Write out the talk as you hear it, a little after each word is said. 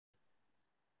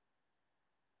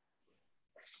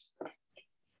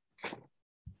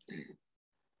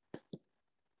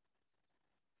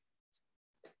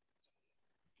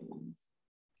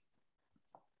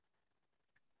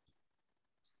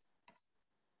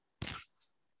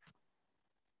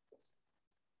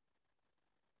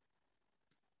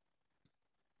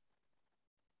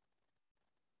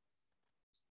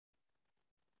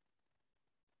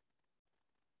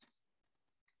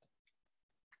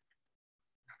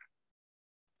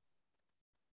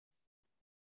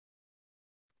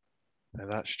Now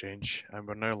that's strange. And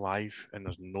we're now live and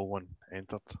there's no one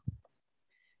entered.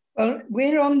 Well,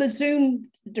 we're on the Zoom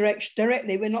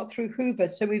directly. We're not through Hoover.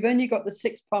 So we've only got the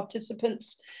 6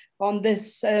 participants on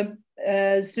this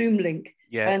Zoom link.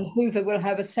 Yeah. And Hoover will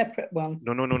have a separate one.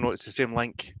 No. It's the same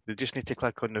link. They just need to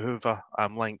click on the Hoover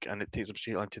link and it takes them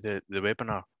straight onto the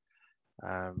webinar.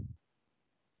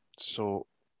 So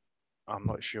I'm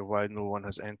not sure why no one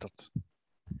has entered.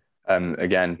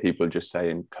 Again, people are just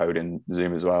saying code in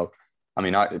Zoom as well. I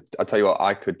mean, I'll tell you what,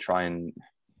 I could try and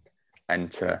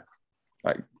enter,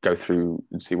 like go through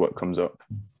and see what comes up.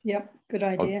 Yep, good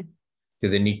idea. Do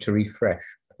they need to refresh?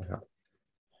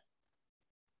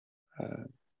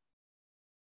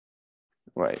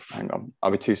 Wait, hang on.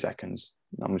 I'll be 2 seconds.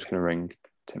 I'm just going to ring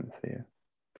Timothy.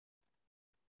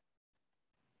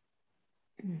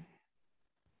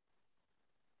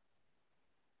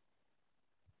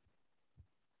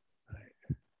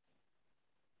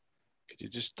 Could you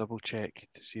just double check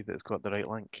to see that it's got the right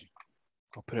link?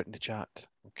 I'll put it in the chat.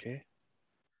 Okay.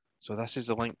 So this is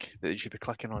the link that you should be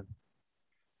clicking on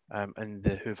in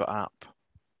the Hoover app.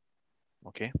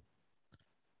 Okay.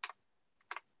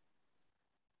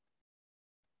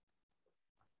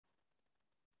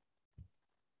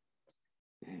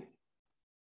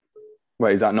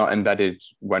 Wait, is that not embedded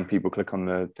when people click on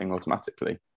the thing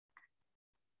automatically?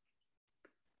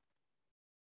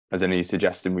 As any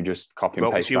suggestion, we just copy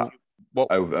and paste that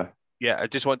over? Yeah, I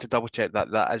just want to double check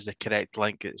that that is the correct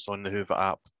link. It's on the Hoover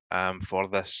app for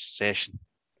this session.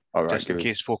 All right, just in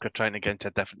case folk are trying to get into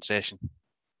a different session.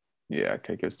 Yeah,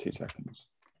 okay, give us 2 seconds.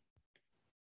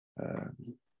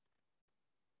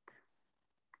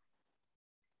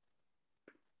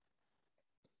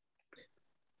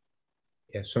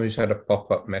 Yeah, somebody's had a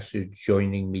pop-up message,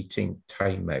 joining meeting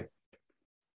timeout.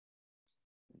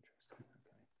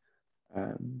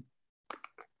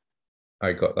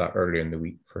 I got that earlier in the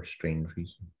week for a strange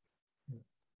reason.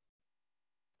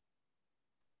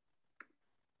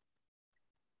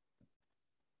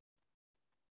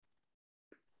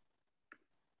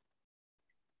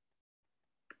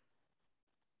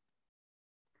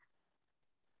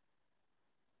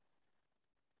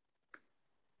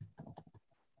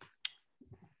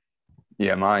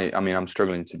 Yeah, I'm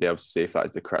struggling to be able to see if that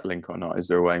is the correct link or not. Is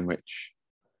there a way in which?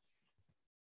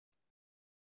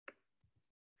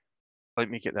 Let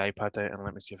me get the iPad out and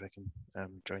let me see if I can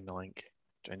join the link,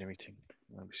 join the meeting.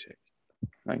 Let me see.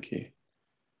 Thank you.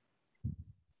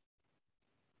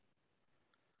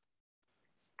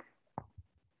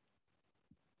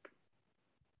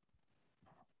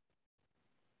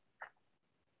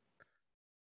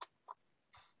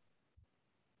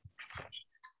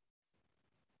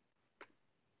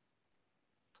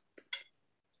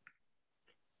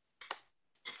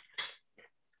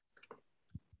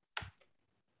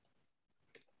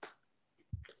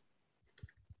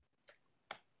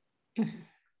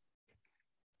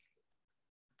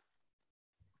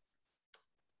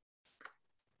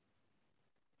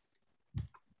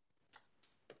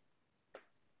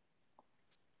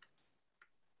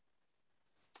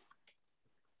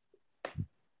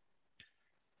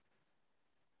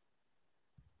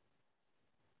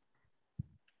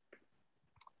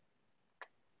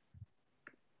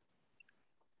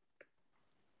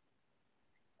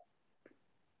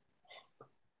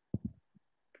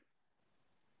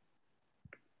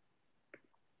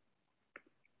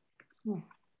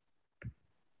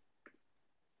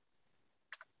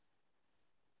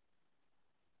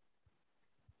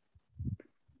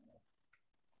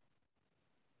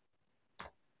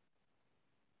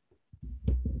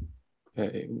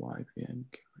 Okay, YPN.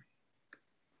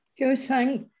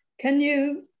 Hyo-sang, can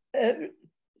you, I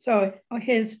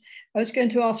was going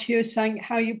to ask Hyo-sang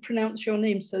how you pronounce your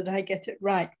name so that I get it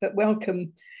right, but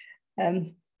welcome,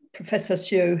 Professor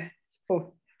Hyo,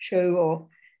 or Sho, or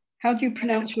how do you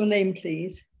pronounce your name,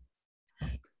 please?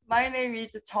 My name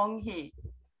is Jong-hee.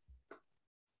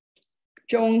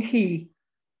 Jong-hee.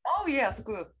 Oh, yes,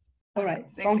 good. All right,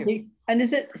 Thank you. And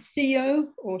is it Co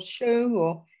or Sho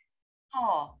or?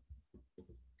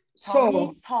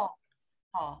 So.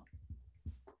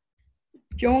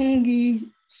 Jong-hee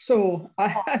So.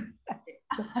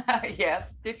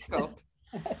 Yes, difficult.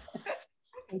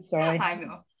 I'm sorry. I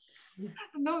know.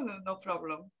 No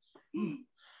problem.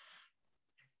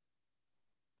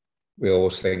 We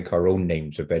always think our own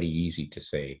names are very easy to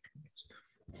say.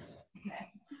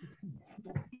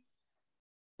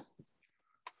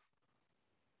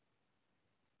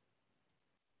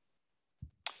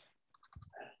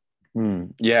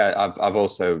 Yeah, I've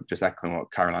also, just echoing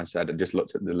what Caroline said, I just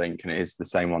looked at the link and it is the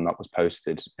same one that was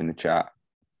posted in the chat.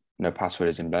 No password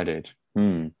is embedded.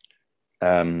 Right.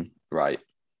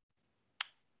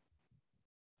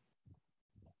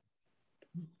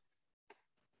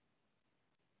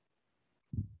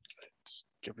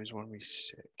 give us 1 wee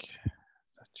sec.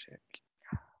 A check.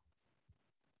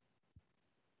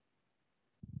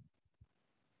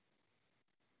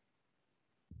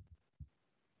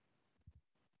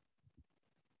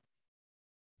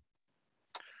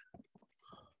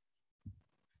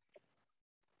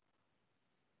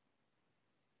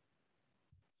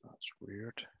 That's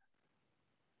weird.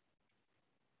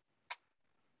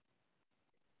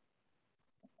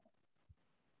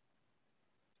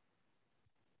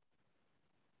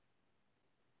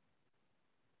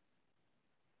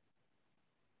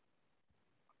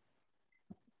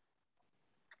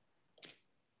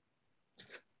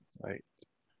 Right.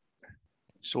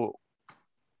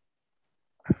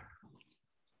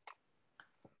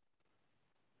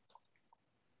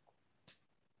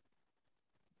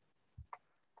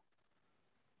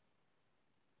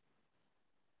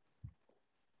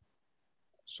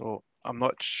 So I'm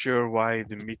not sure why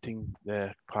the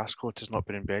passcode has not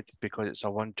been embedded, because it's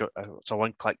a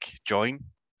one-click join.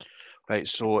 Right.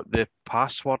 So the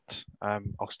password,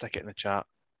 I'll stick it in the chat,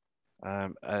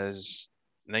 is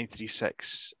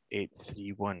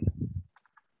 936831.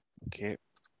 Okay.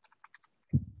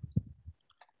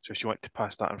 So if you want to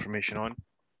pass that information on.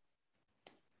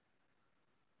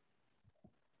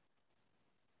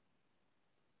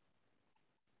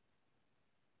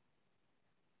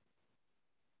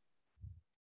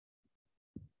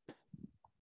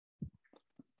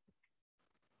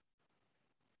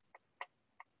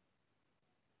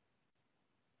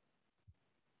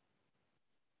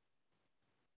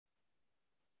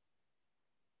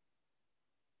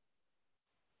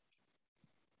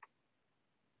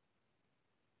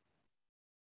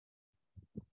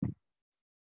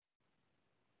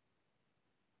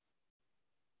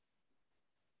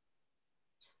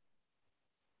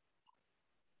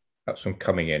 That's one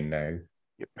coming in now.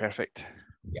 Yep, perfect.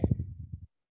 Yeah.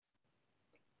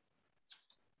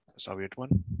 That's a weird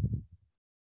one.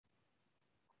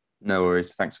 No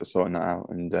worries. Thanks for sorting that out,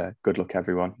 and good luck,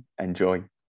 everyone. Enjoy.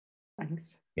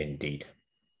 Thanks. Indeed.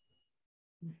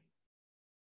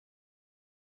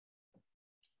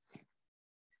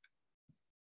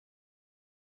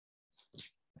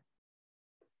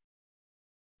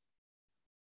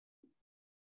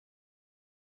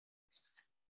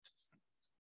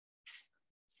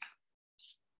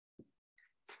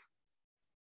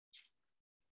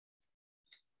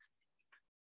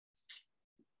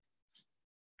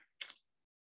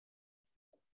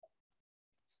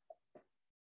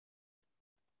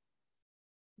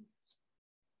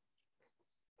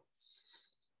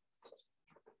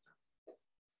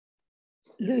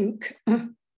 Luke,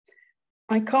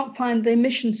 I can't find the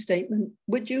mission statement.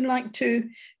 Would you like to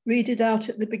read it out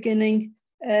at the beginning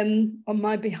on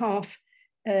my behalf,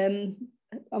 on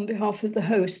behalf of the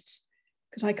hosts?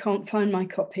 Because I can't find my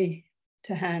copy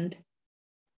to hand.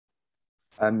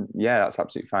 Yeah, that's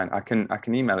absolutely fine. I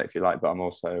can email it if you like, but I'm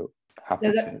also happy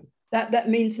No, to. That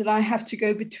means that I have to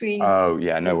go between. Oh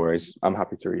yeah, no worries. I'm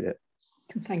happy to read it.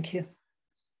 Thank you.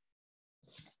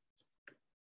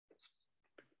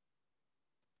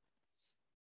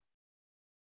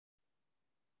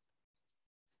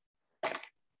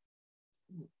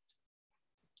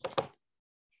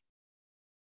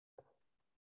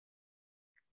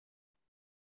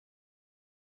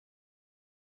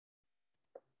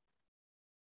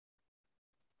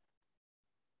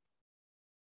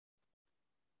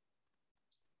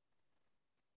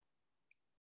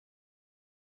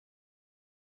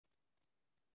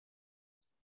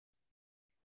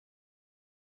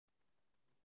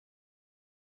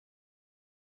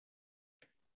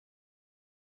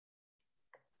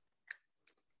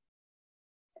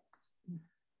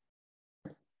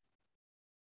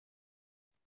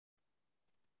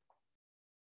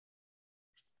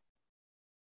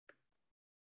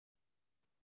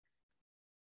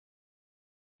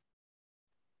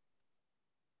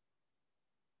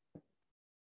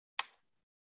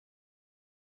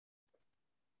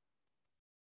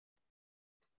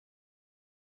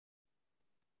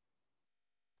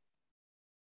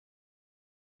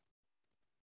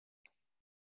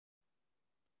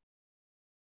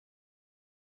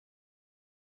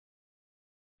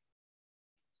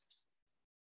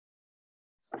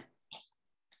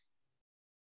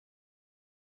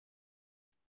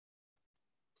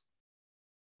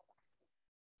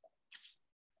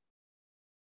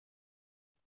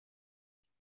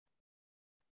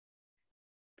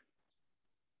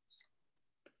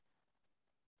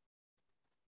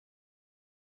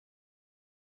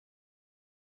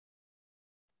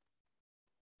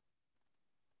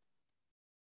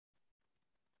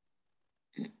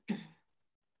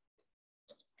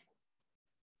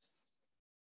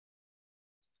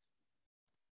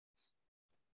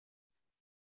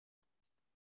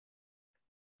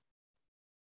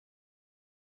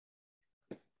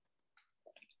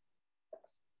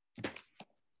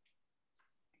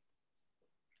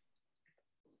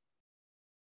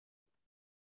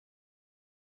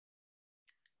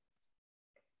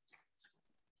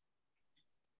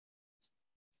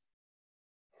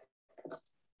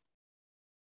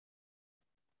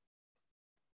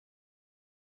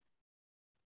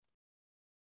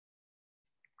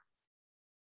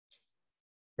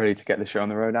 Ready to get the show on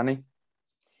the road, Annie?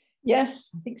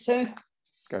 Yes, I think so.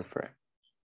 Go for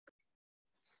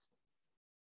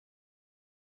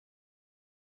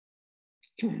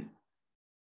it.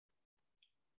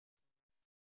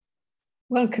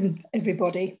 Welcome,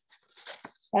 everybody.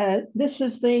 This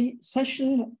is the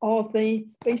session of the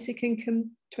Basic Income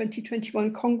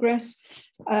 2021 Congress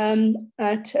at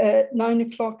 9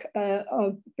 o'clock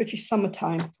of British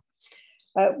summertime.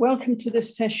 Welcome to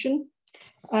this session.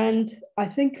 And I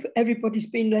think everybody's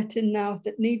been let in now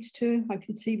that needs to. I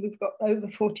can see we've got over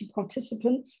 40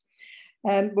 participants.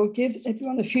 We'll give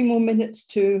everyone a few more minutes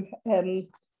to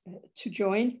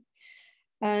join.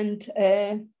 And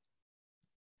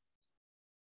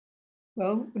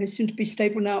well, we seem to be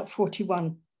stable now at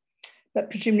 41, but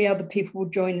presumably other people will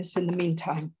join us in the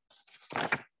meantime.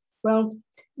 Well,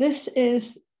 this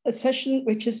is a session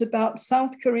which is about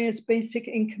South Korea's basic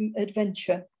income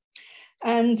adventure.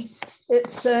 And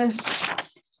it's and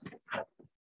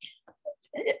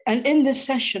in this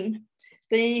session,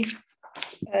 a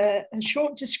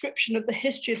short description of the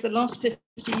history of the last 50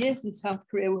 years in South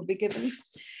Korea will be given,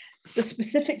 the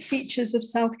specific features of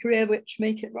South Korea which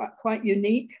make it quite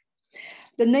unique,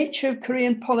 the nature of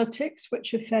Korean politics,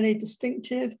 which are fairly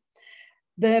distinctive,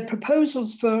 the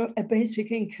proposals for a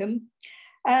basic income,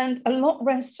 and a lot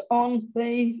rests on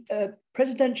the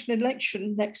presidential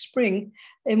election next spring,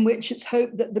 in which it's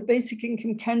hoped that the basic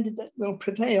income candidate will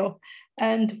prevail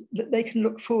and that they can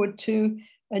look forward to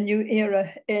a new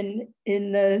era in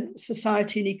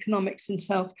society and economics in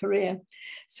South Korea.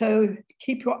 So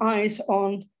keep your eyes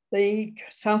on the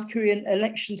South Korean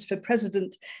elections for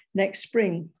president next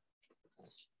spring.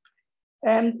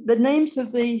 The names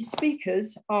of the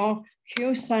speakers are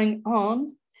Hyo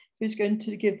Sang-an, who's going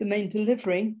to give the main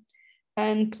delivery,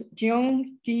 and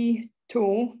Jeong-gi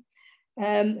To,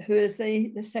 who is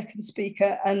the second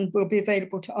speaker and will be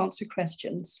available to answer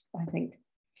questions, I think.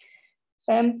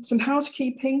 Some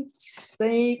housekeeping.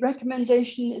 The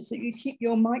recommendation is that you keep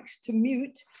your mics to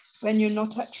mute when you're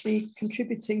not actually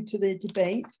contributing to the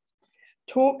debate.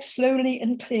 Talk slowly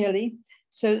and clearly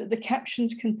so that the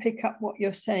captions can pick up what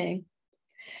you're saying.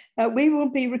 We will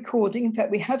be recording, in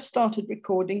fact, we have started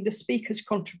recording the speakers'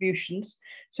 contributions,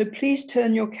 so please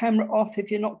turn your camera off if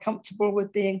you're not comfortable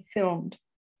with being filmed.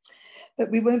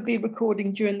 But we won't be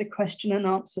recording during the question and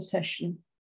answer session.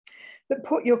 But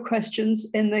put your questions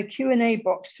in the Q&A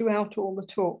box throughout all the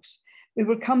talks. We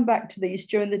will come back to these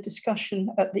during the discussion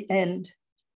at the end.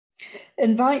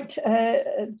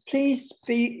 Please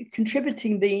be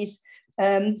contributing these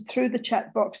through the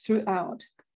chat box throughout.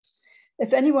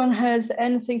 If anyone has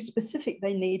anything specific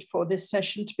they need for this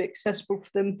session to be accessible for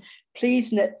them,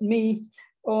 please let me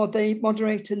or the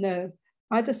moderator know.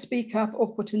 Either speak up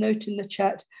or put a note in the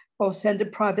chat or send a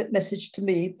private message to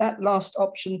me. That last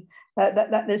option,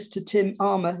 that is to Tim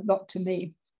Armour, not to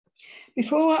me.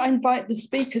 Before I invite the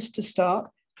speakers to start,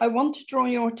 I want to draw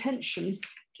your attention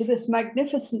to this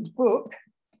magnificent book,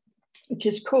 which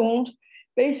is called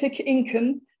Basic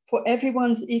Income for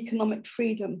Everyone's Economic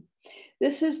Freedom.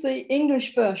 This is the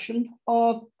English version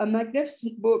of a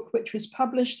magnificent book which was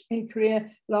published in Korea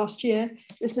last year.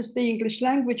 This is the English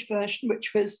language version,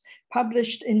 which was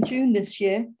published in June this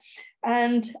year.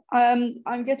 And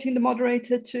I'm getting the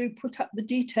moderator to put up the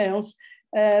details,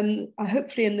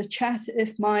 hopefully in the chat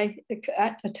if my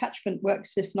attachment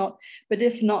works, if not. But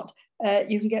if not,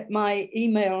 you can get my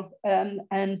email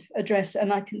and address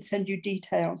and I can send you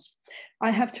details. I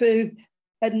have to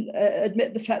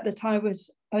admit the fact that I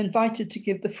was invited to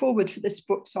give the foreword for this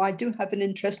book, so I do have an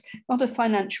interest, not a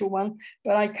financial one,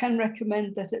 but I can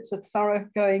recommend that it's a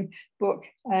thoroughgoing book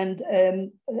and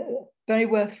very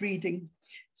worth reading.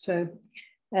 So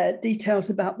details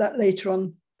about that later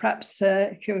on. Perhaps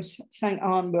Hyo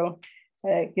Sang-an will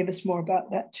give us more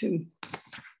about that too.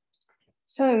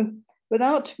 So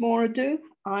without more ado,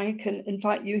 I can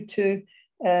invite you to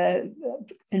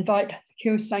invite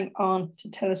Hyo Sang-an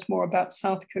to tell us more about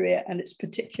South Korea and its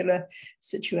particular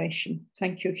situation.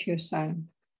 Thank you, Hyo Sang.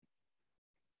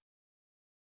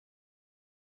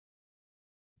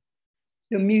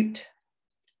 You're mute.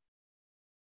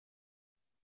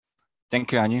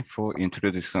 Thank you, Annie, for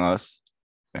introducing us.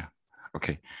 Yeah.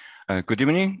 Okay. Good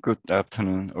evening, good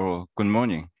afternoon, or good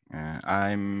morning.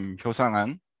 I'm Hyo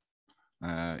Sang-an,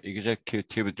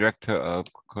 Executive Director of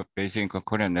Basic Income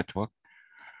Korean Network.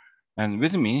 And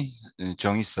with me,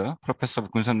 Jeong-gi, Professor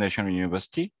of Gunsan National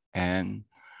University, and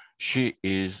she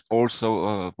is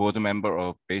also a board member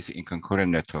of Basic Income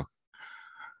Korean Network.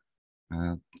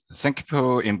 Thank you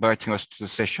for inviting us to the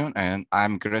session, and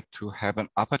I'm glad to have an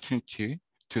opportunity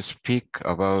to speak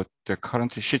about the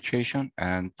current situation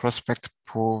and prospect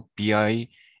for BI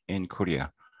in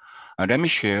Korea. Let me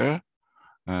share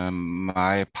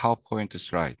my PowerPoint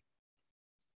slide.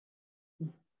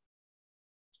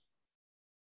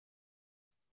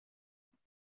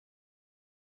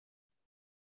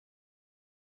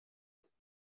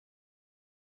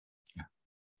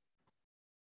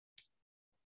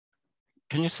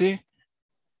 Can you see?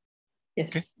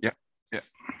 Yes. Okay. Yeah.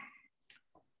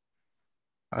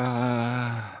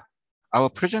 Our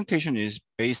presentation is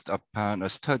based upon a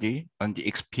study on the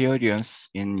experience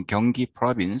in Gyeonggi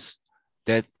province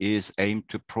that is aimed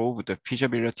to prove the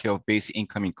feasibility of basic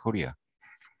income in Korea.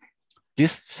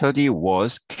 This study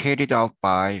was carried out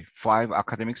by 5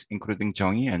 academics, including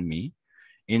Jeongyi and me.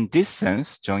 In this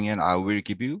sense, Jeongyi and I will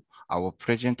give you our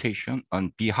presentation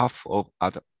on behalf of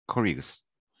other colleagues.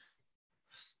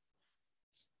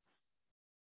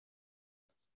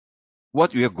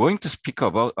 What we are going to speak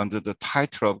about under the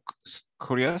title of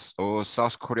Korea's or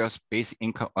South Korea's basic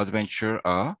income adventure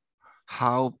are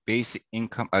how basic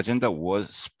income agenda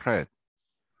was spread.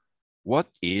 What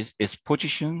is its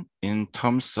position in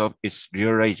terms of its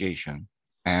realization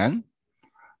and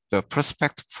the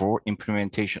prospect for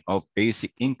implementation of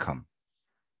basic income.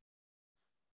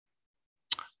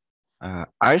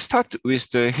 I'll start with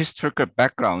the historical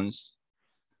backgrounds,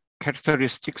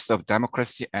 characteristics of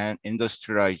democracy and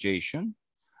industrialization,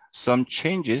 some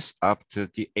changes after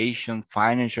the Asian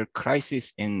financial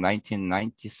crisis in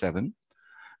 1997,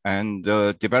 and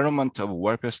the development of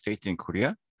welfare state in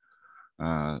Korea.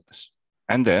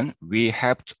 And then we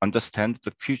have to understand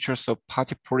the futures of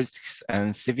party politics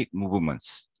and civic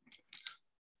movements.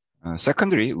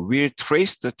 Secondly, we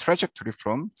trace the trajectory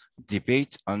from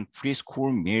debate on free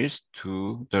school meals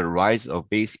to the rise of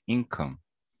basic income.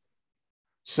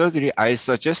 Thirdly, I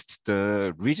suggest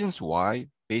the reasons why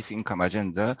basic income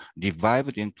agenda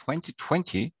revived in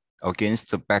 2020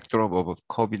 against the backdrop of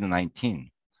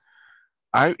COVID-19.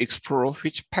 I'll explore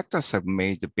which factors have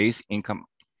made the basic income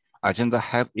agenda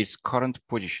have its current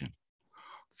position.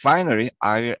 Finally,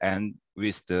 I will end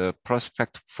with the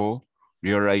prospect for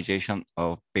realization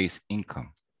of basic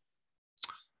income.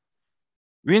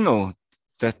 We know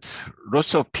that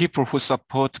lots of people who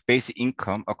support basic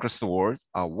income across the world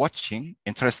are watching,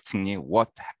 interestingly,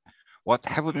 what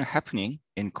have been happening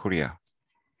in Korea.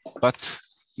 But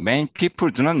many people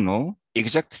do not know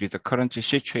exactly the current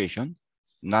situation,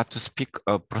 not to speak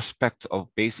of prospect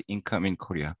of basic income in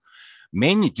Korea,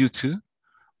 mainly due to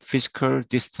physical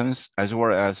distance as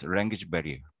well as language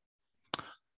barrier.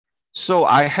 So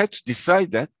I had to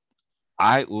decide that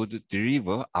I would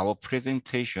deliver our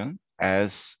presentation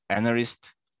as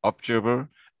analyst, observer,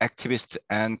 activist,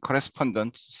 and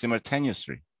correspondent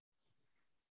simultaneously.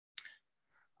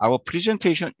 Our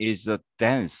presentation is a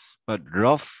dense but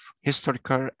rough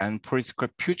historical and political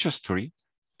future story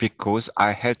because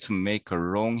I had to make a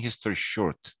long history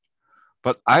short.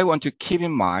 But I want to keep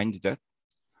in mind that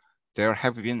there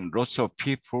have been lots of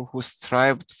people who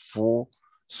strived for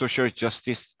social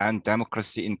justice and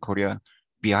democracy in Korea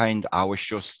behind our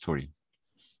short story.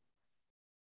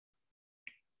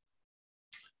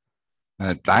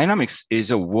 Dynamics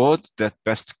is a word that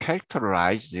best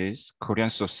characterizes Korean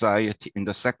society in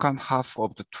the second half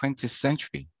of the 20th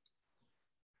century.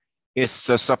 It's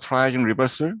a surprising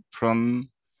reversal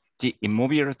from the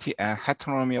immobility and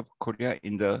heteronomy of Korea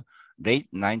in the late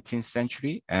 19th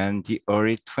century and the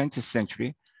early 20th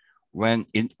century when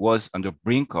it was on the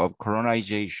brink of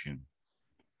colonization.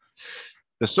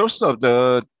 The source of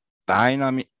the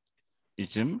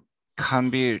dynamism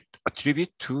can be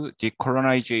attributed to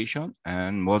decolonization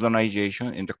and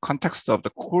modernization in the context of the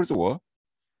Cold War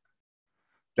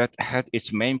that had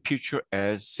its main feature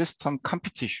as system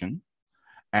competition,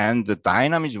 and the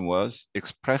dynamism was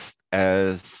expressed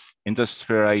as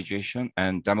industrialization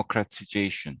and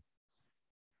democratization.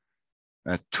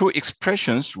 Two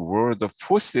expressions were the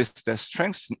forces that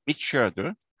strengthen each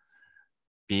other,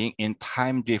 being in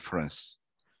time difference.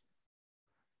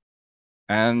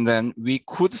 And then we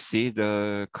could see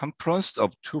the confluence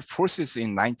of two forces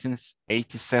in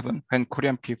 1987 when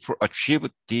Korean people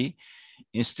achieved the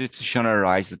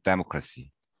institutionalized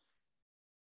democracy.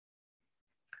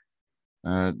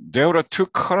 There were two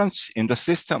currents in the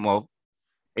system of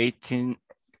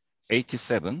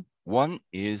 1887. One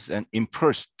is an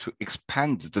impulse to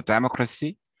expand the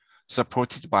democracy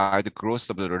supported by the growth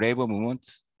of the labor movement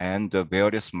and the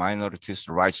various minorities'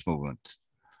 rights movement.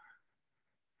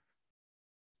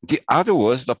 The other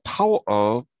was the power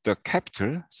of the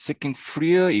capital seeking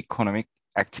freer economic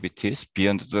activities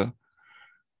beyond the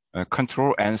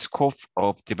control and scope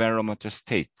of developmental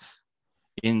states.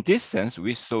 In this sense,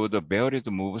 we saw the varied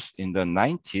moves in the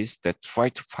 90s that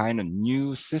tried to find a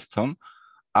new system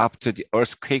after the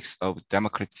earthquakes of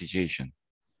democratization.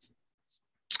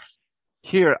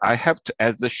 Here, I have to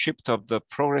add the shift of the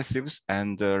progressives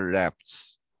and the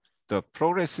lefts. The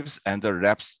progressives and the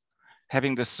lefts,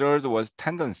 having the third was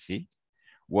tendency,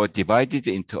 were divided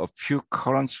into a few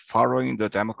currents following the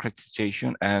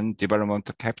democratization and development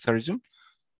of capitalism,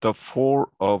 the fall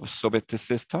of Soviet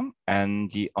system, and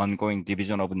the ongoing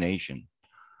division of nation.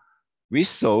 We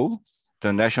saw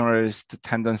the nationalist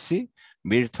tendency,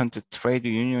 militant trade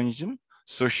unionism,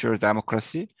 social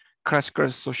democracy, classical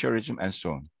socialism, and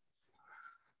so on.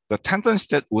 The tendency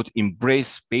that would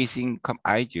embrace basic income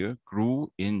idea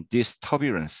grew in this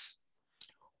turbulence,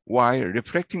 while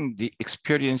reflecting the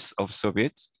experience of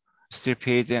Soviets, still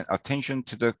paid attention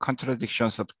to the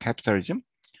contradictions of capitalism.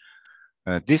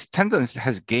 This tendency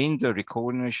has gained the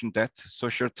recognition that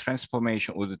social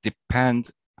transformation would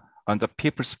depend on the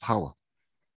people's power.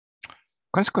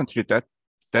 Consequently, that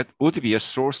would be a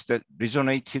source that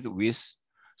resonated with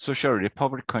social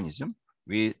republicanism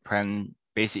when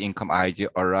basic income idea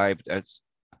arrived at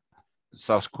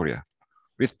South Korea.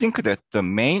 We think that the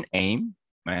main aim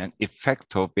and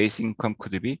effect of basic income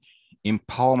could be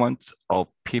empowerment of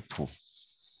people.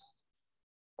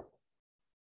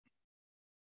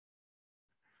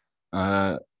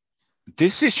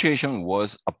 This situation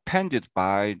was appended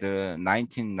by the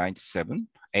 1997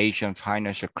 Asian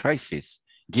financial crisis,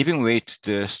 giving way to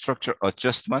the structural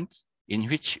adjustment in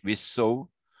which we saw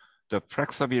the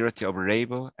flexibility of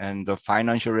labor and the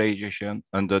financialization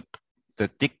under the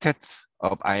dictates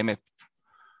of IMF,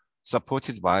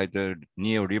 supported by the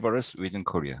neoliberals within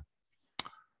Korea.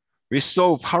 We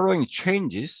saw following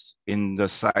changes in the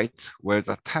site where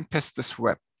the tempest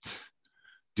swept: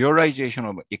 dualization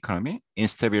of economy,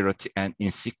 instability and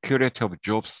insecurity of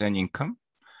jobs and income,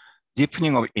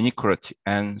 deepening of inequality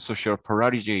and social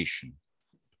polarization.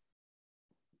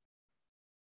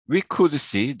 We could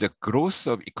see the growth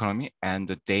of economy and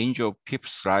the danger of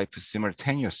people's life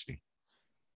simultaneously.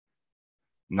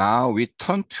 Now we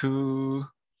turn to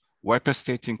welfare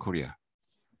state in Korea.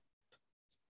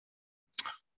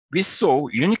 We saw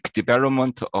unique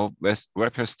development of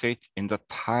welfare state in the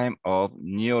time of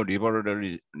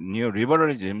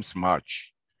neoliberalism's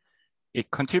march. It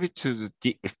contributed to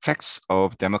the effects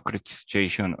of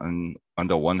democratization on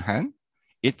the one hand.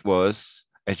 It was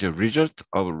as a result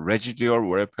of residual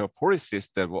welfare policies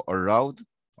that were allowed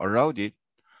it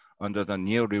under the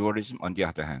neoliberalism on the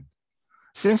other hand.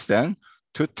 Since then,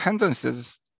 two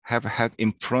tendencies have had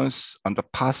influence on the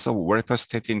path of welfare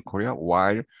state in Korea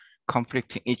while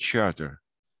conflicting each other.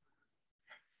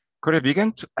 Korea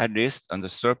began to, at least on the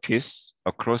surface,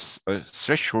 across a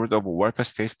threshold of welfare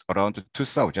states around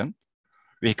 2000.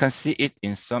 We can see it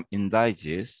in some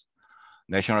indices: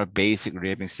 national basic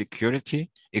living security,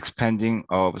 expanding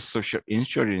of social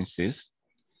insurances,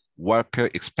 welfare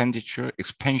expenditure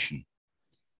expansion.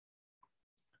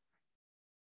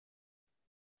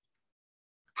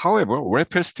 However,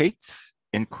 welfare state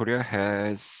in Korea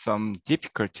has some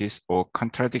difficulties or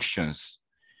contradictions: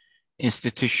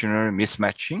 institutional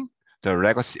mismatching, the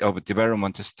legacy of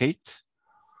development state,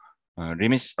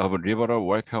 limits of liberal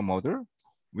welfare model,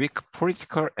 weak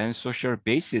political and social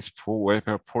basis for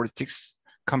welfare politics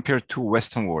compared to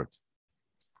Western world.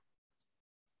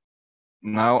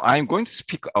 Now I'm going to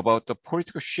speak about the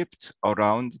political shift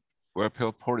around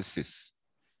welfare policies.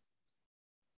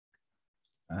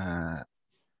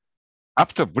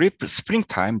 After brief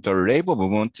springtime, the labor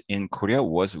movement in Korea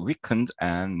was weakened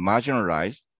and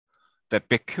marginalized. The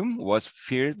vacuum was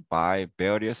filled by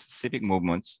various civic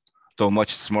movements, though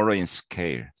much smaller in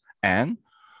scale, and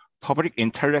public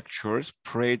intellectuals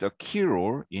played a key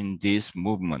role in this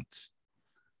movement.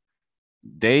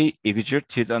 They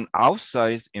exerted an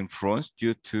outsized influence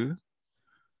due to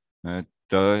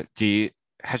the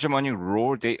hegemonic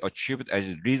role they achieved as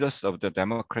leaders of the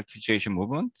democratization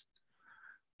movement,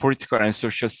 political and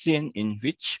social scene in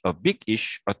which a big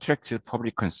issue attracted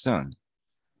public concern.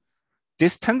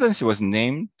 This tendency was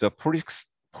named the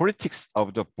politics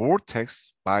of the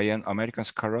vortex by an American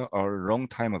scholar a long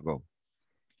time ago.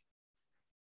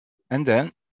 And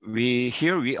then we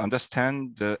have to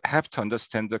understand the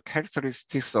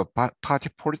characteristics of party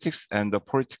politics and the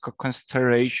political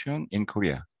constellation in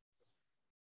Korea.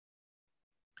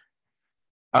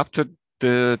 After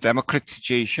the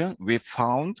democratization, we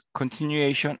found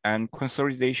continuation and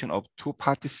consolidation of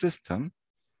two-party system,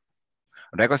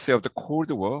 legacy of the Cold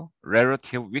War,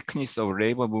 relative weakness of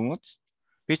labor movements,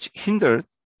 which hindered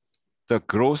the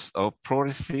growth of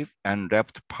progressive and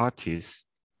left parties.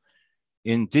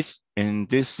 In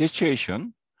this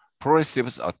situation,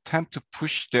 progressives attempt to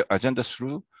push their agenda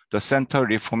through the Center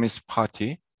Reformist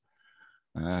Party,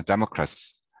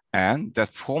 Democrats, and that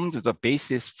formed the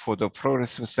basis for the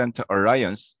Progressive Center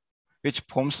Alliance which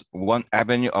forms one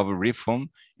avenue of reform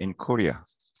in Korea.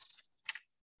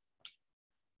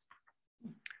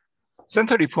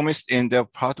 Center reformists in their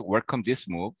part welcomed this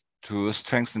move to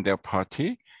strengthen their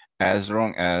party as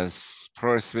long as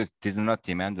progressives did not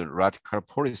demand radical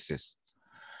policies.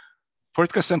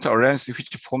 Political Center Alliance, which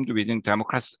formed within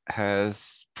Democrats,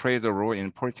 has played a role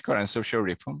in political and social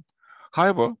reform.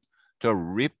 However, the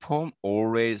reform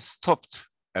always stopped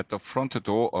at the front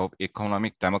door of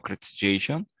economic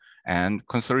democratization and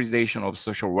consolidation of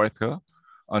social welfare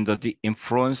under the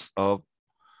influence of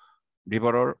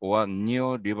liberal or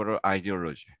neoliberal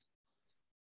ideology.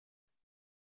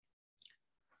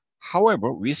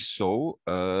 However, we saw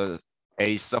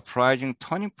a surprising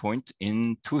turning point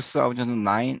in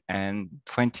 2009 and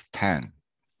 2010.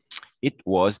 It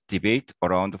was debate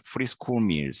around free school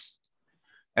meals.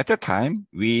 At the time,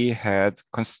 we had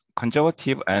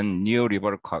conservative and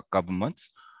neoliberal governments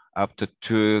after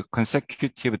two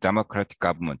consecutive democratic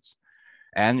governments.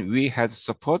 And we had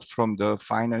support from the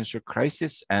financial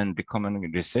crisis and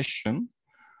economic recession,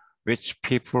 which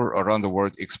people around the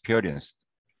world experienced.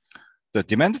 The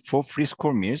demand for free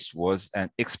school meals was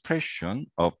an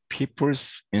expression of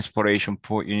people's inspiration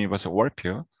for universal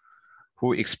welfare,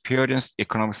 who experienced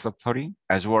economic suffering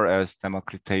as well as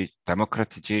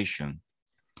democratization.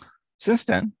 Since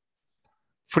then,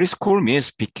 free school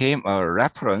meals became a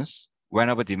reference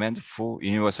whenever demand for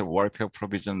universal welfare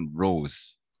provision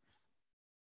rose.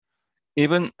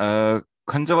 Even a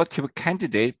conservative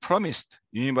candidate promised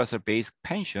universal basic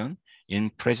pension in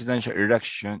presidential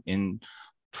election in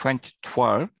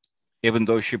 2012, even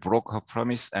though she broke her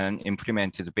promise and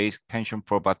implemented basic pension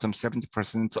for bottom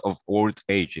 70% of old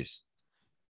ages.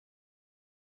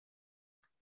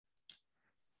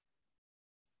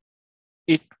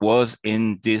 It was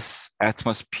in this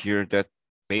atmosphere that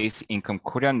Basic Income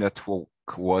Korea Network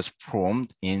was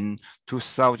formed in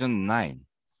 2009.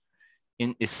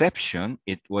 In inception,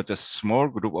 it was a small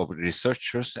group of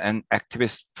researchers and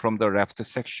activists from the left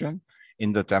section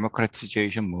in the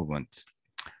democratization movement.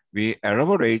 We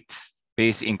elaborate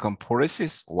basic income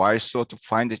policies while sought to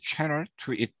find a channel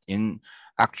to it in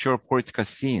actual political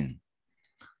scene.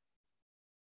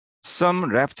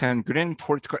 Some left and green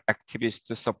political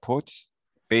activists support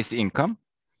basic income,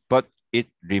 but it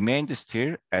remained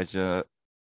still as a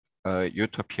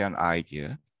utopian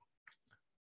idea.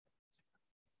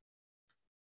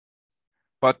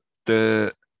 But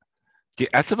the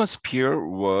atmosphere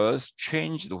was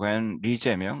changed when Lee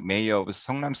Jae-myung, mayor of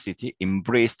Seongnam City,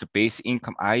 embraced the basic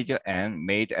income idea and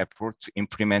made effort to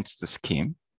implement the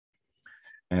scheme.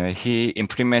 He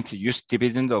implemented youth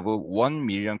dividend of 1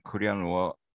 million Korean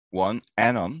won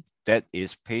annum that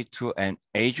is paid to an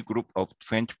age group of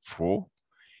 24.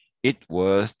 It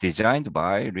was designed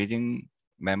by leading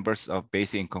members of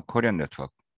Basic Income Korean Network.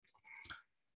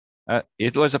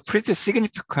 It was a pretty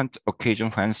significant occasion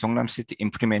when Seongnam City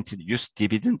implemented youth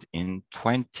dividend in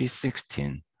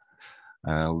 2016.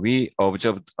 We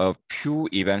observed a few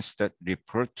events that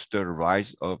refer to the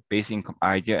rise of basic income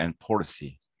idea and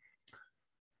policy.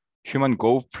 Human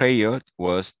Go player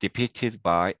was defeated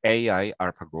by AI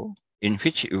AlphaGo, in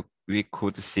which we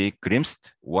could see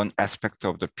glimpsed one aspect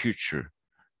of the future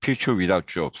without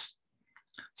jobs.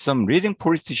 Some leading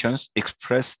politicians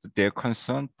expressed their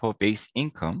concern for basic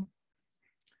income.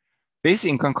 Basic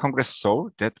Income Congress saw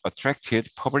that attracted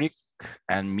public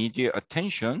and media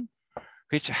attention,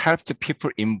 which helped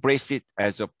people embrace it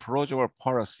as a plausible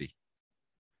policy.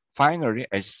 Finally,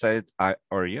 as said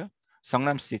earlier,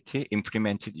 Seongnam City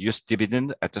implemented youth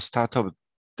dividend at the start of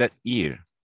that year.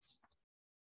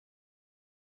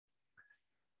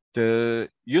 The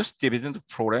youth dividend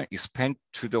program expanded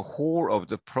to the whole of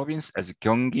the province as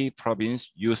Gyeonggi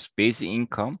province youth basic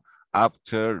income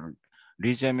after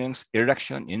Lee Jae-myung's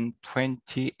election in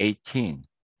 2018.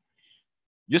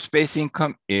 Youth basic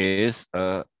income is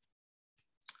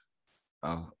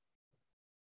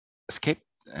skip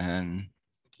and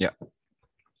yeah.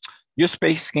 Youth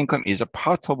basic income is a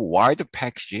part of a wider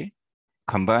package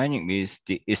combining with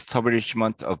the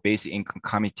establishment of basic income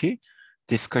committee,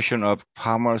 discussion of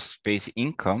farmers' basic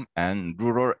income and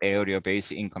rural area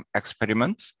basic income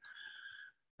experiments,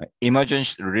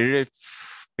 emergency relief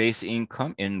basic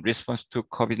income in response to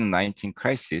COVID-19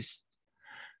 crisis.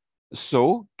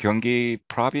 So Gyeonggi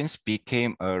province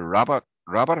became a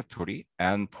laboratory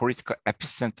and political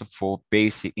epicenter for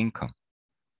basic income.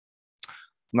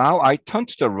 Now I turn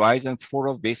to the rise and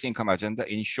fall of basic income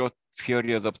agenda in short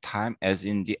period of time as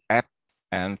in the ebb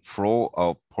and flow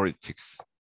of politics.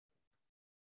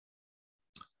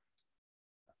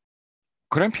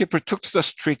 Korean people took to the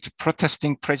street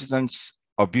protesting president's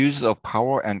abuse of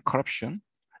power and corruption,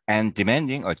 and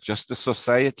demanding a just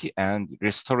society and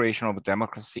restoration of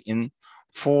democracy in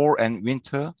fall and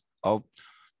winter of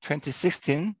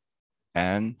 2016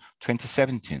 and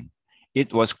 2017.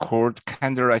 It was called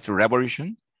Candlelight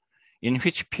Revolution, in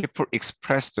which people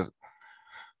expressed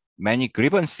many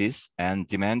grievances and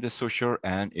demanded social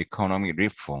and economic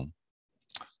reform.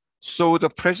 So the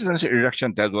presidential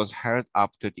election that was held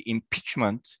after the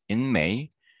impeachment in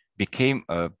May became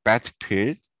a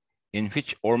battlefield in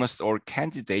which almost all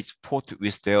candidates fought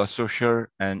with their social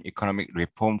and economic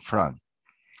reform front.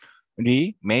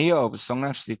 Lee, mayor of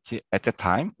Seongnam City at the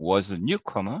time, was a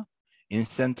newcomer in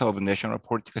center of national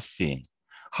political scene.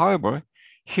 However,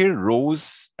 he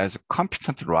rose as a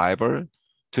competent rival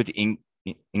to the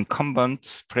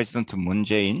incumbent President Moon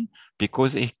Jae-in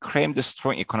because he claimed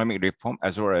strong economic reform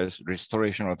as well as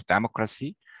restoration of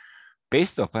democracy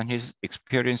based upon his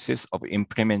experiences of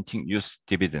implementing youth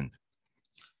dividend.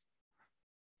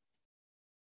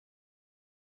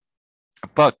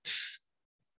 But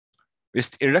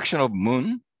with the election of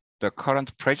Moon, the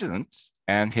current president,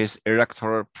 and his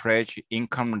electoral pledge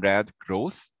income-led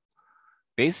growth,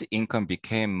 basic income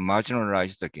became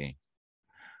marginalized again.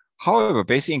 However,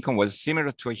 basic income was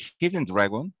similar to a hidden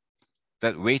dragon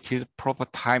that waited proper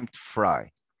time to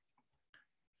fly.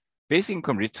 Basic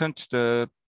income returned to the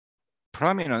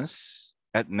prominence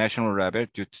at national level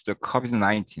due to the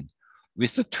COVID-19.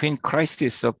 With the twin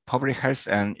crises of public health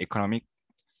and economy,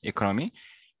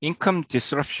 income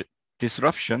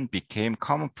disruption became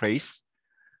commonplace,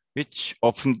 which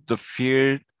opened the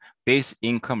field basic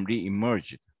income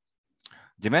re-emerged.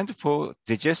 Demand for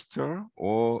disaster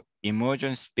or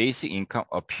emergency basic income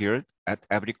appeared at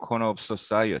every corner of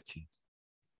society.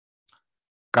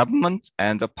 Government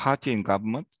and the party in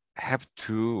government have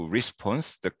to respond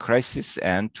to the crisis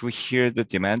and to hear the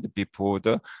demand before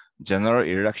the general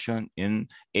election in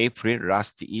April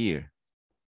last year.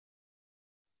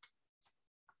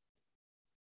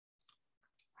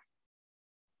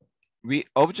 We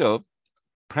observed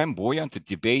flamboyant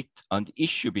debate on the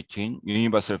issue between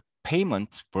universal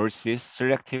payment versus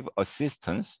selective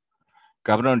assistance.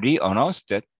 Governor Lee announced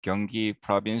that Gyeonggi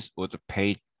province would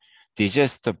pay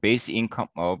disaster basic income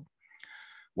of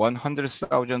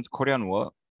 100,000 Korean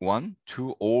won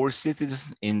to all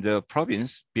citizens in the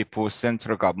province before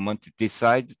central government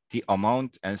decide the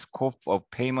amount and scope of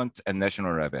payment at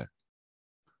national level.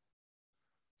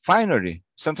 Finally,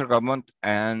 central government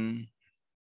and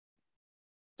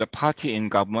the party in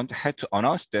government had to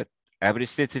announce that every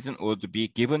citizen would be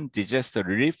given disaster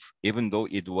relief, even though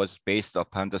it was based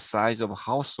upon the size of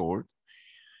household,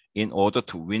 in order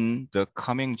to win the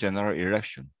coming general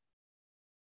election.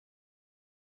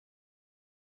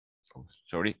 Oh,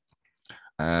 sorry.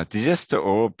 Disaster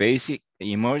or basic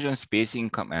emergency basic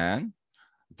income and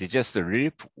disaster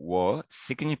relief were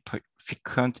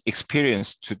significant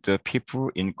experience to the people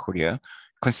in Korea,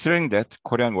 considering that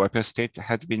Korean welfare state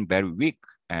had been very weak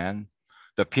and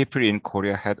the people in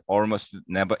Korea had almost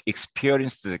never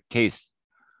experienced the case,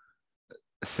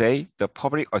 say, the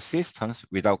public assistance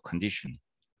without condition.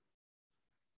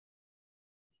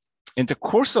 In the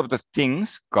course of the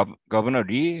things, Governor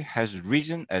Lee has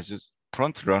risen as a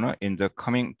front runner in the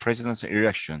coming presidential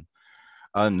election.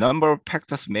 A number of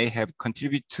factors may have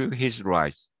contributed to his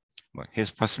rise.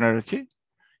 His personality,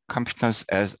 competence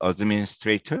as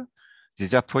administrator,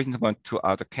 disappointment to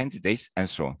other candidates, and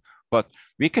so on. But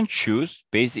we can choose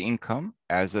basic income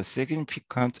as a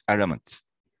significant element.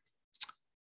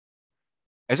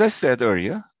 As I said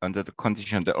earlier, under the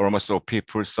condition that almost all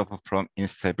people suffer from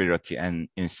instability and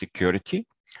insecurity,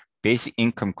 basic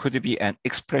income could be an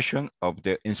expression of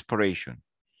their inspiration.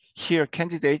 Here,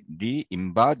 candidate Lee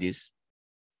embodies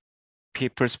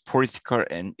people's political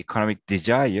and economic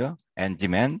desire and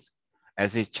demand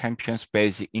as he champions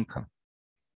basic income.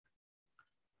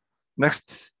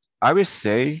 Next, I will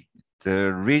say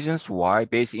the reasons why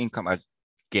basic income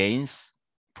gains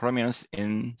prominence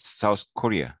in South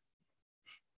Korea.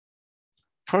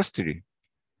 Firstly,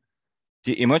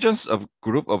 the emergence of a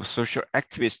group of social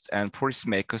activists and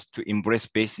policymakers to embrace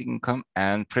basic income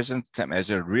and present them as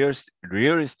a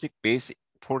realistic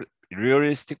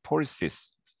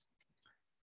policies.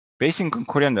 Basic Income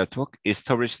Korea Network,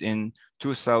 established in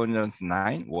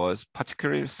 2009, was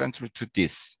particularly central to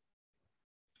this.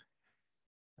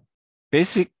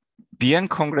 Basic BN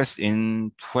Congress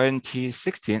in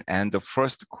 2016 and the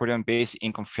first Korean Basic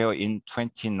Income Fair in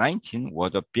 2019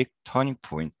 was a big turning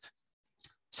point.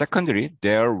 Secondly,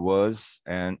 there was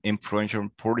an influential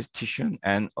politician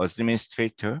and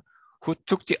administrator who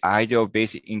took the idea of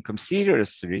basic income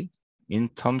seriously in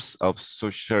terms of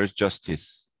social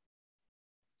justice.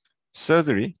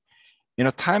 Thirdly, in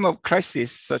a time of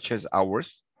crisis such as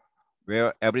ours,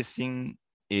 where everything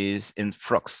is in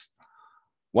flux,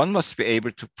 one must be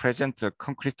able to present a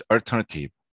concrete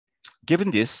alternative.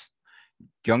 Given this,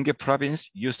 Gyeonggi Province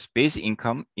Youth-Based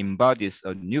Income embodies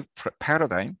a new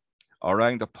paradigm,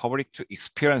 allowing the public to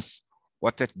experience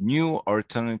what that new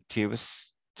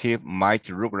alternatives might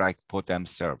look like for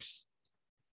themselves.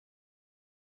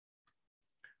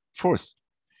 Fourth,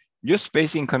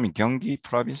 youth-based income in Gyeonggi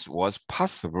Province was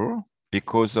possible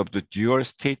because of the dual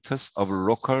status of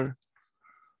local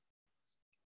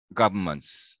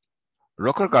governments.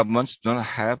 Local governments don't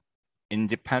have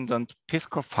independent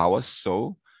fiscal powers,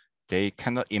 so they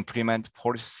cannot implement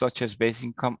policies such as basic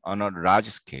income on a large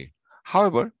scale.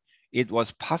 However, it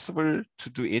was possible to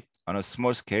do it on a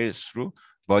small scale through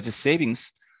budget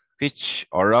savings, which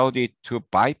allowed it to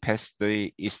bypass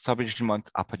the establishment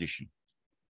opposition.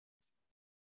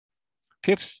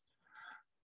 Fifth,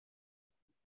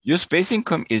 youth-based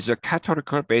income is a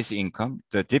categorical basic income.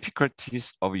 The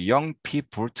difficulties of young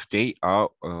people today are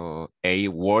a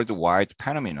worldwide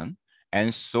phenomenon,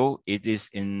 and so it is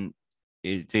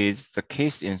the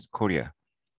case in Korea.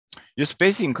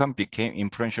 Youth-based income became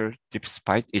influential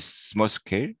despite its small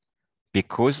scale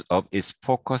because of its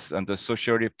focus on the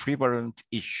socially prevalent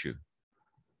issue.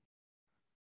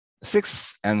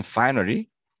 Sixth, and finally,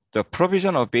 the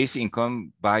provision of basic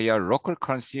income via local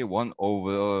currency won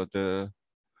over the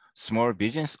small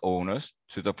business owners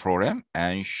to the program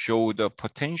and show the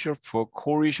potential for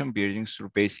coalition building through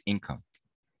basic income.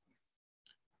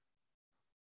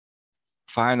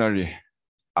 Finally,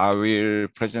 I will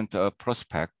present a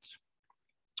prospect.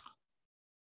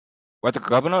 Whether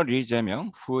Governor Lee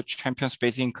Jae-myung, who champions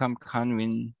basic income, can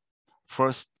win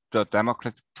first the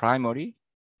Democratic primary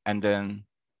and then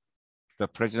the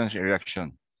presidential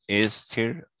election is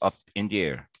still up in the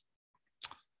air.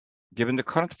 Given the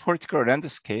current political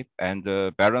landscape and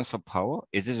the balance of power,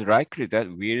 it is likely that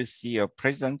we'll see a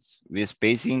president with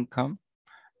basic income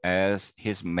as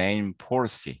his main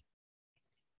policy.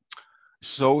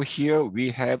 So here we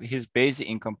have his basic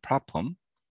income platform.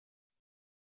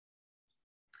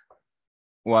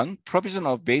 One, provision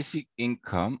of basic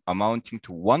income amounting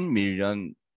to 1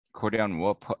 million Korean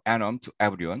won per annum to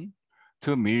everyone,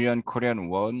 2 million Korean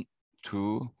won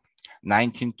to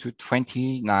 19 to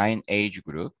 29 age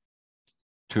group.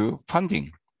 To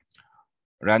funding,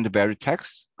 land value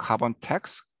tax, carbon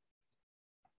tax,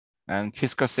 and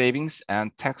fiscal savings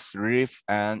and tax relief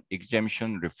and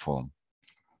exemption reform.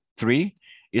 3,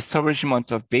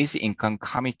 establishment of basic income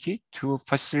committee to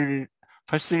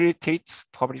facilitate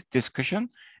public discussion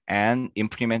and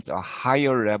implement a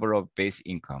higher level of basic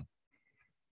income.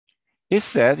 He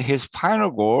said his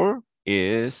final goal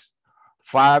is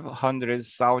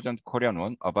 500,000 Korean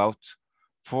won, about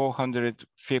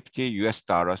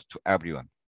 $450 to everyone.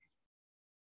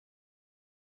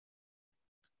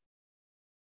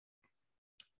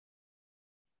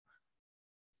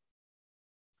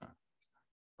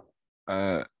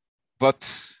 But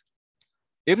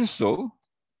even so,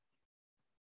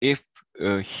 if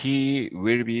he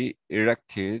will be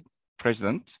elected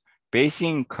president, basic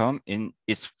income in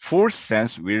its full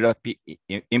sense will not be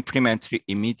implemented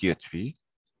immediately.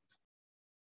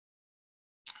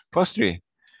 Firstly,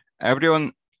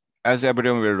 as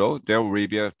everyone will know, there will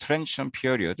be a transition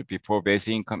period before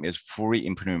basic income is fully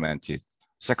implemented.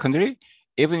 Secondly,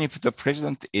 even if the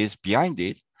president is behind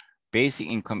it, basic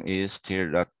income is still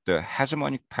not the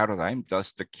hegemonic paradigm.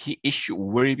 Thus, the key issue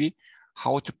will be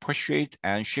how to persuade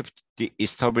and shift the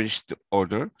established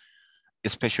order,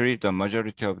 especially the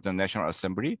majority of the National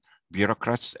Assembly,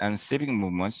 bureaucrats, and civic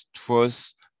movements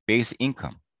towards basic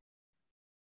income.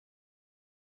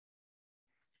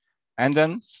 And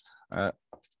then a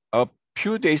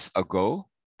few days ago,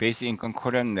 Basic Income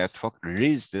Korean Network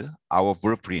released our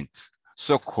blueprint,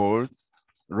 so-called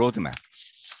roadmap.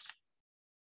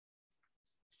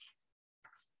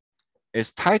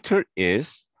 Its title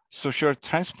is Social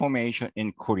Transformation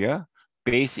in Korea,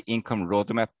 Basic Income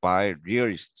Roadmap by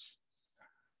Realists.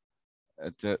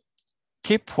 The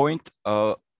key point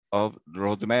of the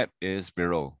roadmap is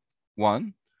below.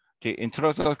 1, the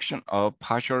introduction of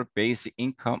partial basic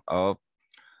income of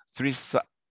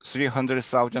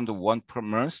 300,000 won per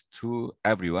month to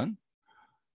everyone.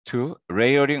 2,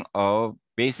 layering of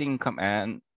basic income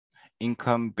and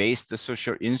income-based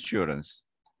social insurance.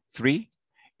 3,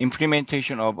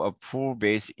 implementation of a full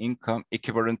basic income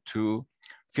equivalent to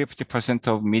 50%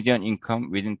 of median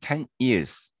income within 10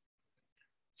 years.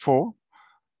 4,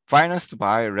 financed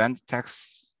by rent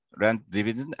tax, rent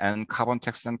dividend, and carbon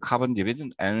tax and carbon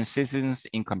dividend, and citizens'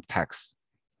 income tax.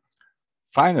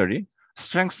 Finally,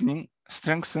 strengthen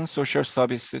social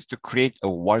services to create a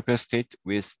welfare state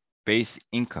with base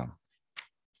income.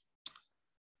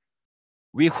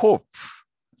 We hope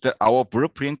that our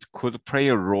blueprint could play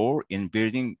a role in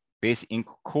building basic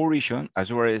income coalition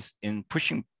as well as in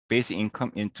pushing basic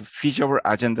income into feasible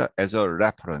agenda as a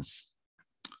reference.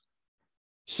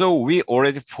 So we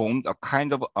already formed a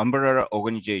kind of umbrella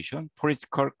organization,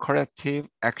 political collective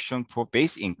action for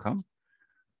basic income,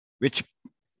 which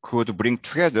could bring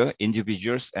together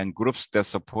individuals and groups that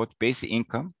support basic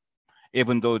income,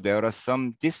 even though there are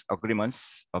some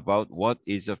disagreements about what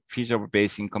is a feasible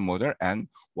basic income model and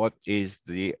what is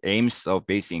the aims of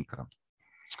basic income.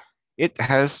 It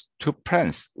has two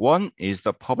plans. One is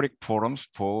the public forums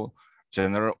for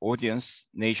general audience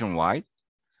nationwide.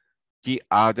 The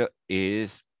other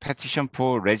is petition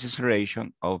for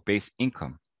registration of basic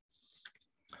income.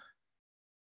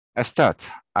 As that,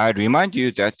 I remind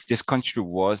you that this country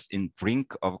was in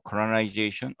brink of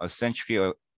colonization a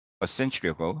century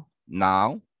ago.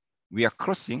 Now, we are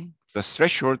crossing the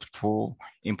threshold for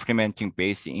implementing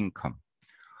basic income.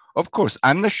 Of course,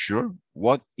 I'm not sure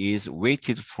what is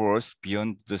waited for us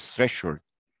beyond the threshold.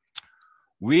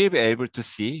 We'll be able to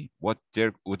see what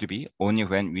there would be only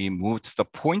when we move to the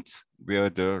point where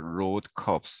the road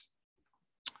curves.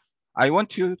 I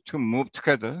want you to move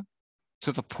together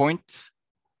to the point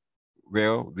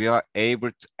where we are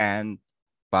able to end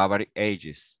barbaric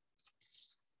ages.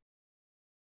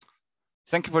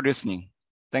 Thank you for listening.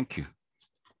 Thank you.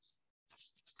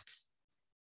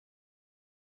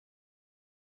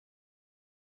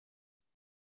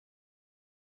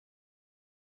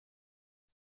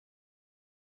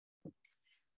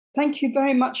 Thank you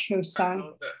very much,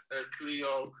 Hyo-sang.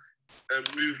 Cleo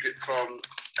moved it from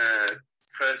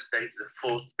first stage to the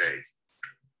fourth stage.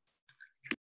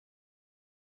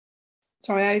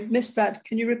 Sorry, I missed that.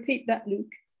 Can you repeat that,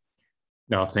 Luke?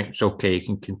 No, I think it's okay. You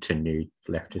can continue.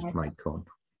 Left his Right. mic on.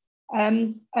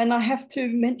 And I have to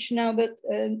mention now that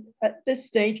at this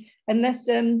stage, unless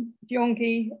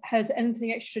Gyeonggi has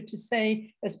anything extra to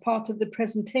say as part of the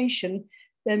presentation,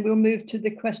 then we'll move to the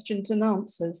questions and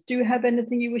answers. Do you have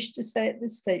anything you wish to say at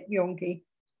this stage, Gyeonggi?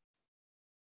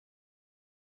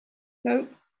 No?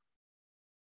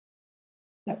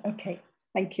 No, okay,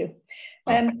 thank you.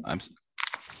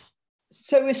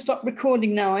 So we'll stop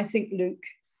recording now, I think, Luke.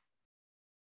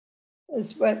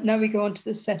 As well, now we go on to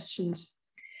the sessions.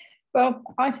 Well,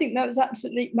 I think that was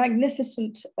absolutely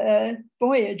magnificent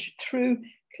voyage through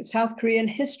South Korean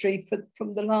history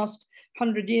from the last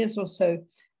 100 years or so.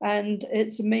 And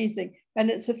it's amazing. And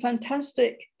it's a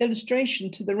fantastic illustration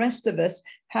to the rest of us,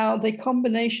 how the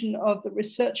combination of the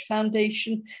research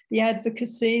foundation, the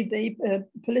advocacy, the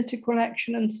political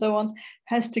action and so on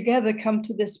has together come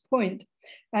to this point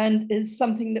and is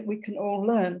something that we can all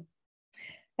learn.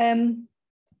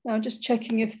 Now just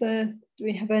checking if do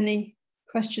we have any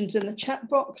questions in the chat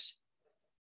box?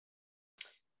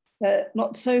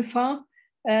 Not so far.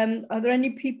 Are there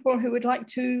any people who would like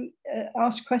to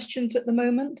ask questions at the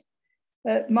moment?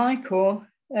 Mike, or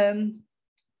do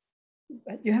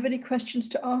you have any questions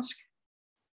to ask?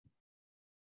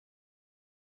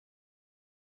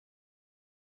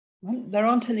 There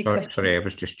aren't any questions. Sorry, I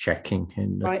was just checking.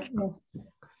 Right. No.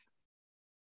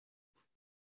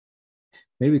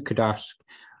 Maybe we could ask,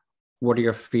 what are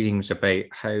your feelings about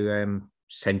how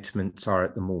sentiments are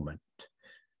at the moment?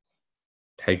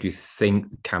 How do you think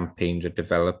the campaigns are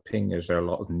developing? Is there a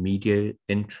lot of media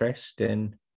interest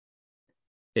in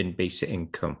basic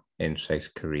income in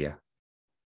South Korea?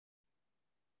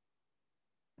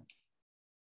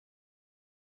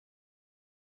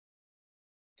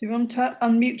 Do you want to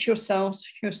unmute yourselves,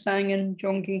 Hyo-sang and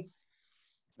Gyeonggi?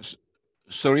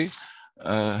 Sorry,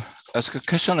 ask a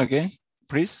question again,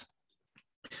 please.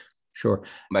 Sure.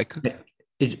 Michael?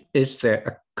 Is there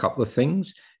a couple of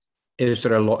things? Is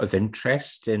there a lot of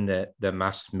interest in the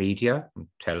mass media,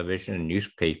 television and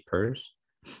newspapers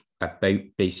about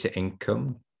basic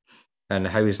income? And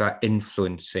how is that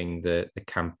influencing the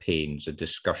campaigns, the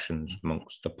discussions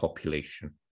amongst the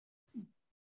population?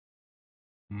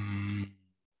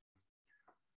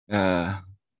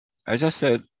 As I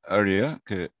said earlier,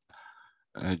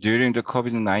 during the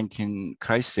COVID-19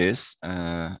 crisis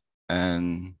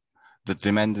and the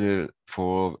demand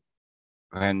for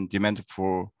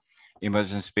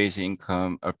emergency basic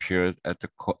income appeared at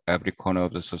every corner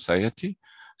of the society.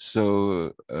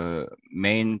 So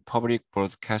main public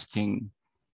broadcasting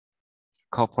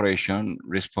corporation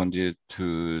responded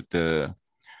to the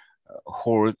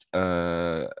whole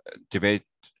debate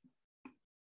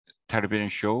television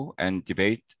show and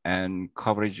debate and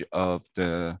coverage of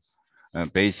the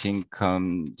basic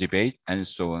income debate and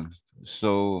so on.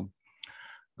 So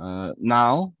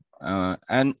now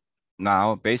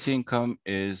basic income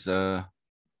is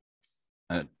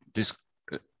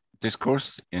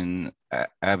discourse in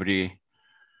every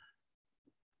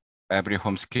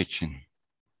home's kitchen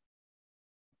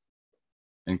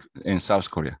in South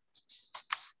Korea.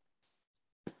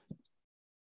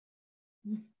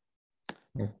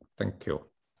 Thank you.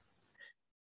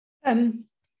 I'm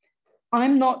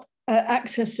not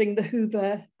accessing the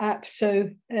Hoover app, so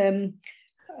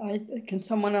can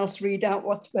someone else read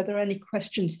out whether any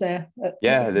questions there?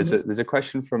 Yeah, there's a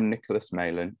question from Nicholas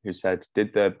Malin who said,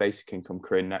 did the Basic Income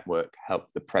Korean Network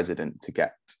help the president to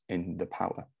get in the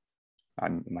power? I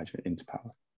imagine into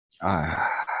power.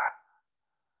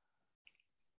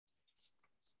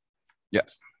 Yeah,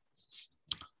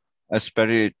 that's a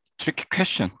very tricky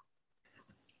question.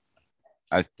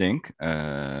 I think.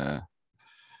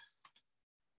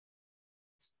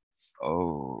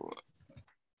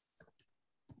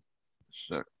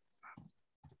 Sorry.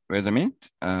 Wait a minute.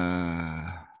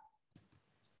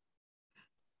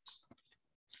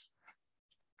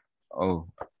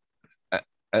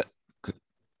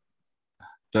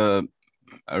 The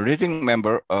leading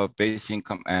member of Basic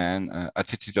Income and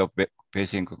attitude of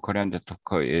Basic Income Korean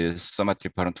Network is somewhat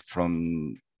different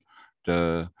from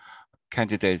the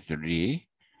candidate Lee,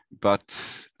 but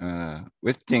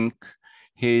we think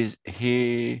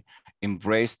he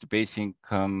embraced basic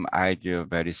income idea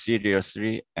very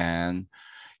seriously, and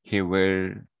he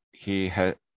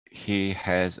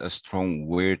has a strong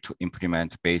will to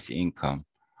implement basic income.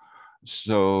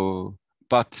 So,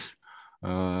 but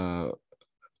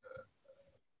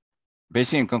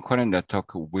Basic Income Korean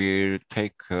Network will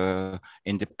take an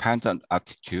independent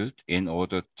attitude in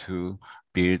order to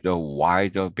build a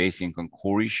wider basic income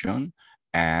coalition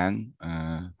and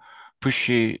push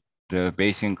the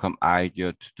basic income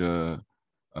idea to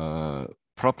the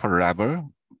proper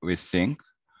level, we think.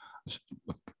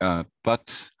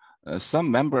 But some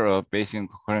members of Basic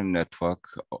Income Korean Network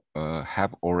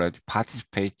have already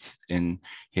participated in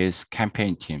his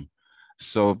campaign team.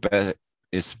 So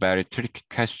it's very tricky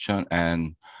question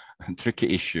and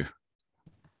tricky issue.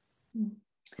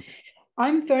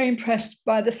 I'm very impressed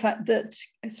by the fact that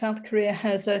South Korea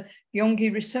has a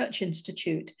Yonggi Research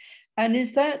Institute. And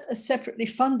is that a separately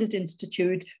funded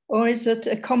institute, or is it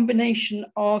a combination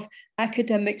of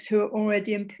academics who are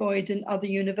already employed in other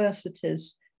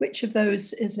universities? Which of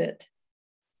those is it?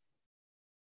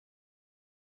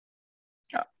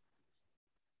 Do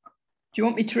you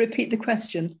want me to repeat the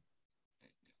question?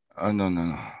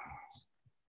 No.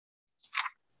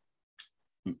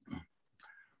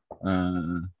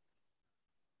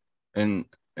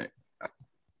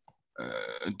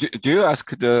 Do you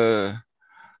ask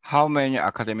how many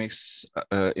academics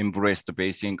embrace the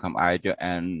basic income idea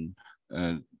and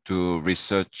do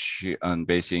research on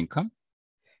basic income?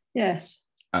 Yes.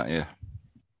 Yeah.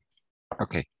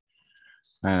 Okay.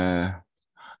 I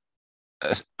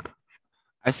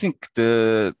think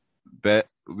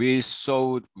we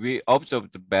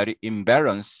observed the very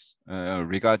imbalance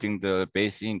regarding the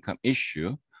basic income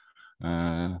issue.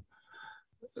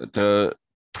 The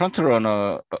front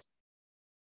runner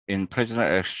in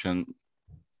presidential election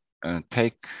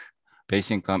take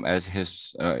basic income as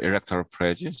his electoral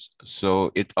pledges,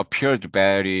 so it appeared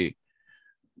very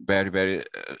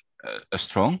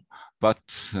strong. But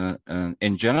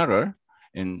in general,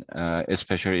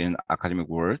 especially in academic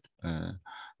world,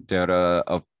 there are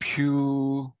a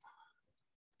few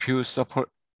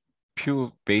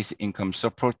basic income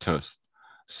supporters.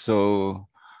 So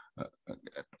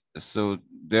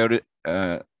there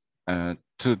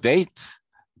to date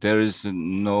there is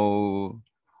no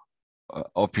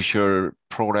official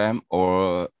program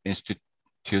or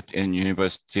institute in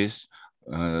universities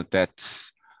that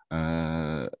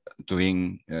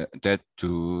doing that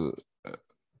to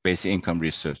basic income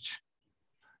research.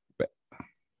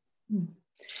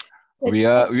 We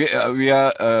are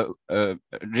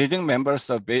leading members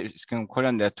of Basic Income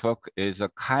Korean Network is a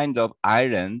kind of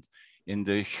island in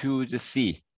the huge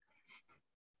sea.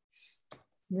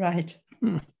 Right.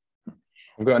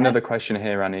 We've got another question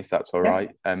here, Annie, if that's all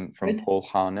right, from Good. Paul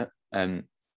Harnett.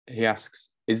 He asks,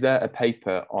 is there a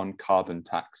paper on carbon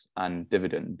tax and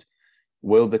dividend?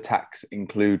 Will the tax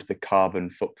include the carbon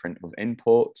footprint of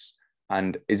imports?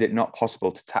 And is it not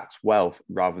possible to tax wealth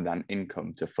rather than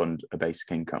income to fund a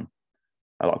basic income?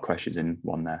 A lot of questions in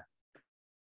one there.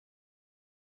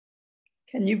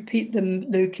 Can you repeat them,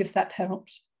 Luke, if that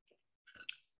helps?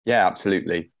 Yeah,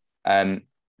 absolutely.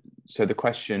 So the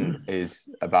question is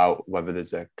about whether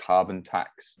there's a carbon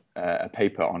tax, a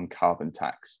paper on carbon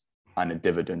tax and a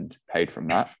dividend paid from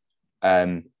that.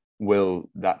 Will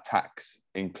that tax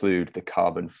include the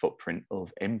carbon footprint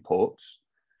of imports?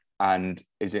 And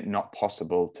is it not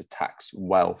possible to tax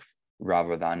wealth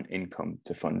rather than income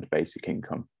to fund basic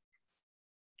income?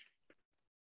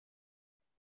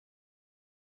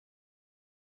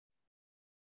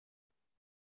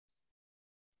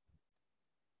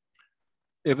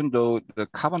 even though the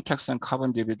carbon tax and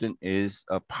carbon dividend is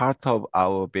a part of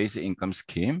our basic income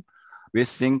scheme, we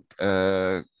think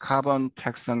carbon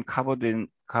tax and carbon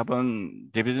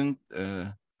dividend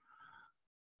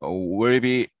will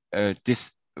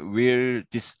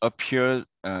disappear.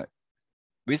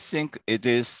 We think it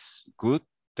is good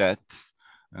that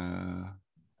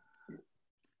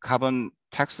carbon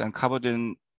tax and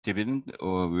carbon dividend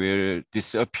will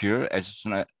disappear as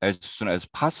soon as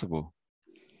possible.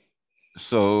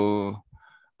 So,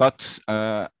 but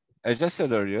as I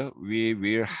said earlier, we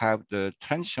will have the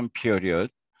transition period.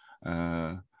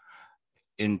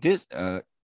 In this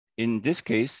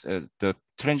case, the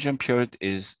transition period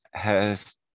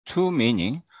has two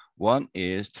meaning. One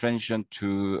is transition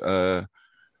to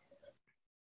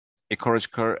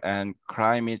ecological and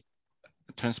climate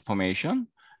transformation,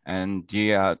 and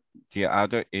the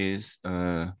other is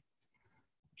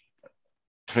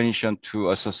transition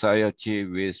to a society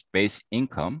with base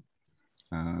income.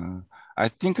 I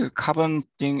think carbon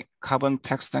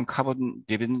tax and carbon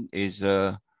dividend is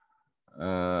a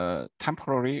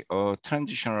temporary or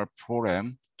transitional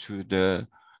program to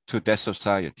that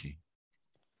society.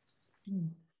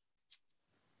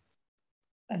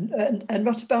 And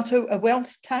what about a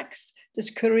wealth tax? Does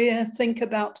Korea think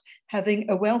about having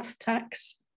a wealth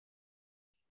tax?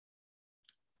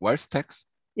 Wealth tax?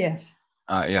 Yes.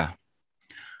 Yeah.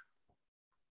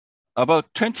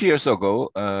 About 20 years ago,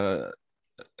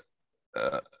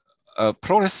 a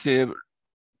progressive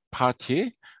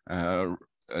party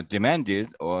demanded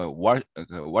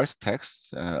wealth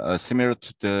tax similar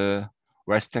to the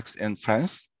wealth tax in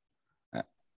France,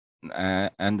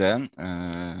 and then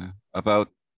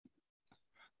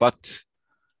but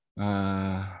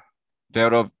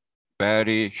there are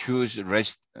very huge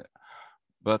race,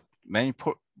 but many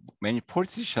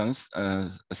politicians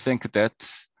think that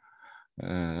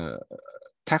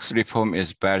tax reform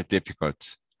is very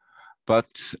difficult. But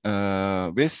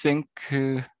we think,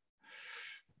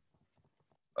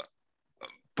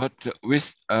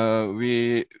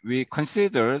 we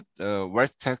consider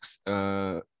wealth tax.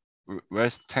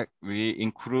 We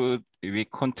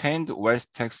contained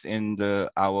wealth tax in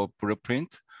our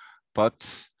blueprint,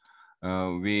 but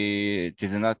we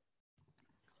did not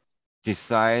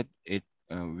decide it.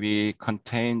 We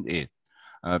contained it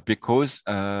because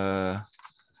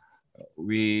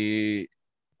we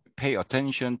pay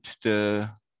attention to the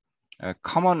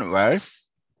commonwealth.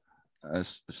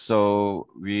 So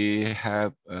we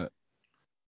have a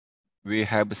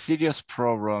serious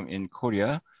problem in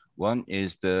Korea. One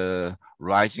is the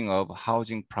rising of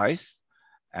housing price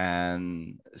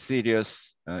and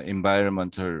serious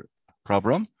environmental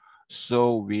problem.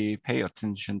 So we paid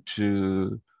attention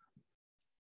to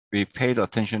the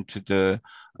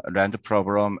land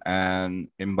problem and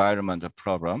environmental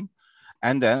problem,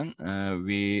 and then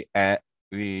we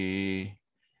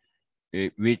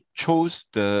chose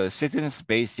the citizens'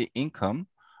 basic income,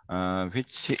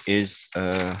 which is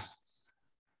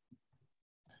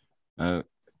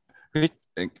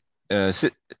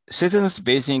citizens'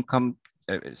 basic income.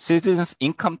 Citizens'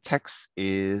 income tax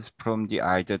is from the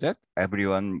idea that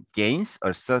everyone gains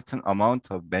a certain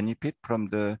amount of benefit from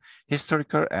the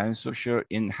historical and social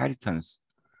inheritance.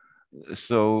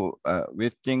 So we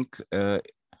think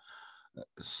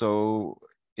so.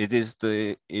 It is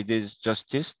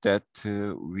justice that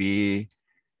we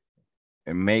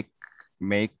make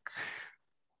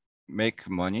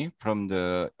money from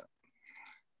the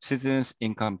citizens'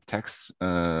 income tax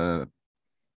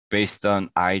based on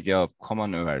idea of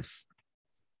commonwealth.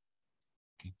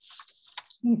 Okay.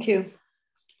 Thank you.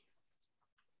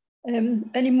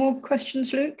 Any more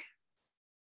questions, Luke?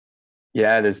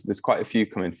 Yeah, there's quite a few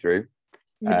coming through.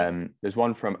 There's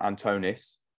one from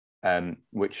Antonis,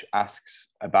 which asks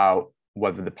about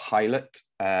whether the pilot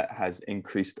has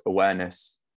increased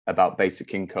awareness about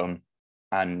basic income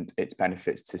and its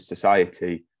benefits to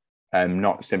society,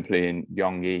 not simply in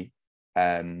Gyeonggi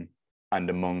and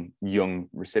among young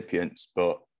recipients,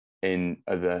 but in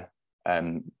other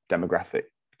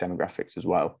demographics as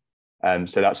well.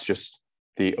 So that's just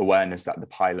the awareness that the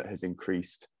pilot has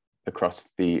increased across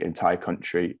the entire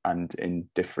country and in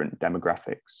different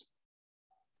demographics.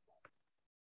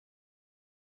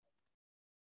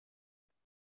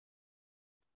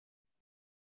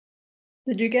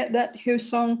 Did you get that,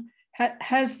 Hyo-sung?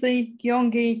 Has the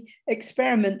Gyeonggi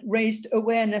experiment raised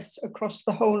awareness across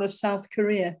the whole of South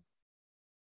Korea?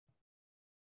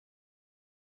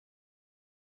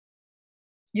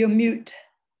 You're mute.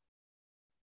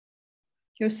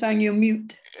 Hyo-sung, you're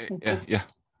mute. Yeah.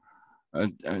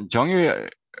 Jong-il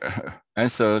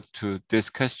answer to this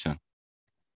question.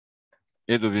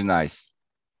 It would be nice.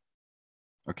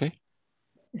 Okay.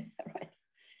 Right.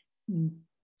 Mm.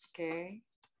 Okay.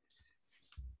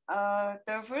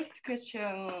 The first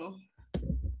question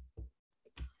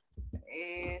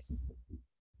is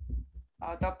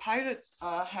the pilot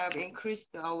have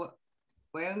increased our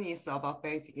awareness about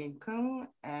basic income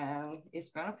and its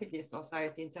benefit in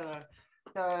society in general.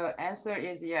 The answer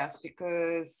is yes,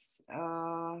 because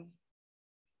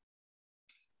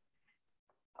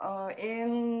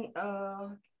in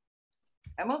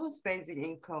Amazon's basic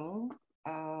income,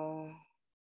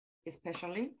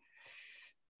 especially,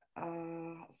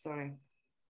 sorry.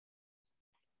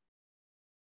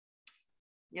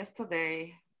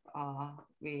 Yesterday,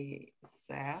 we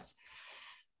said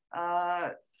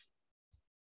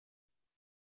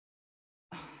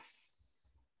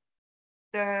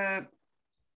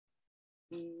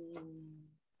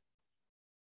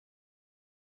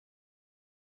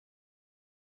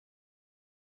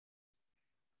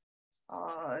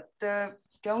the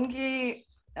Gyeonggi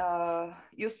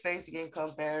youth basic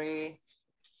income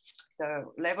the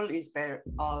level is very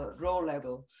low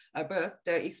level, but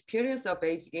the experience of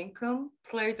basic income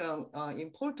played an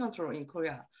important role in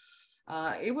Korea.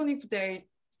 Even if they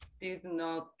did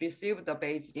not receive the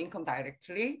basic income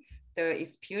directly, the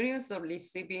experience of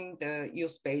receiving the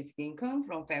youth basic income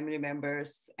from family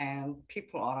members and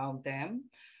people around them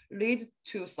lead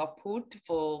to support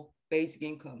for basic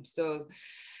income. So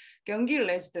Gyeonggi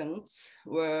residents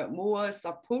were more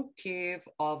supportive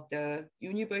of the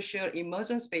universal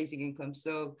emergency basic income.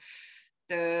 So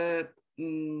the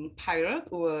pilot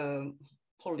or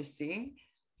policy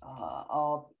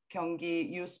of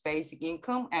Gyeonggi youth basic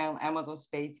income and Amazon's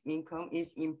basic income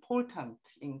is important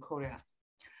in Korea.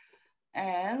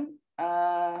 And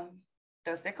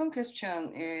the second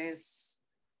question is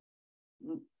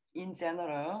in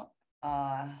general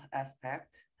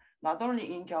aspect, not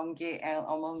only in Gyeonggi and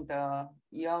among the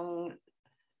young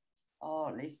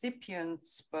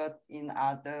recipients, but in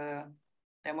other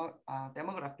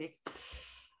demographics.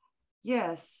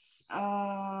 Yes,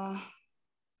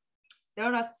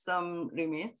 there are some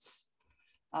limits.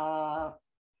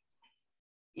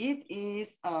 It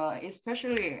is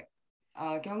especially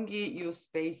Gyeonggi youth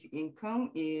basic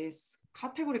income is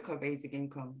categorical basic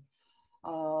income.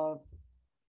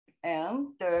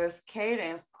 And the scale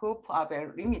and scope are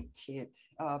very limited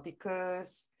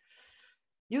because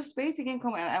youth basic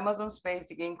income and Amazon's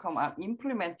basic income are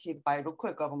implemented by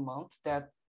local government that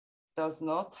does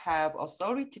not have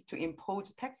authority to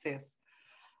impose taxes.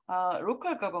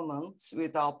 Local governments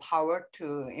without power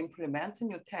to implement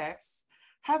new tax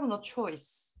have no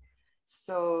choice.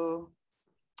 So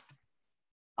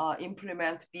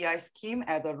implement BI scheme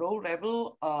at a low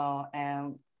level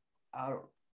and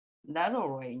narrow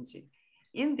range.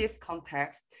 In this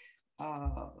context,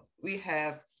 we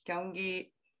have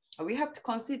to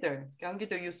consider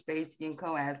Gyeonggi youth basic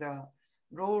income as a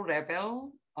low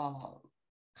level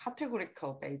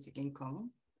categorical basic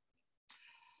income.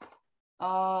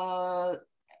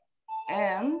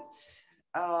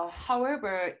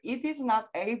 However, it is not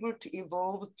able to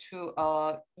evolve to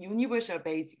a universal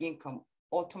basic income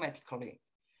automatically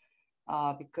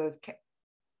because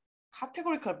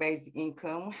categorical basic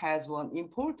income has one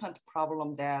important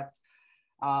problem that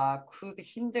could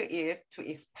hinder it to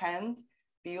expand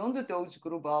beyond those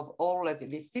group of already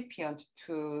recipients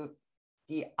to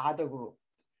the other group.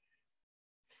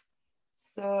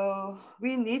 So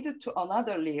we need to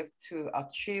another leap to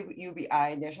achieve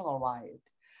UBI nationwide.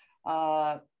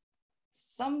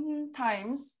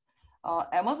 Sometimes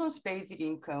Amazon's basic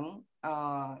income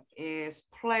is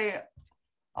play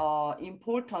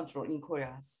important role in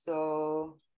Korea.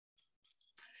 So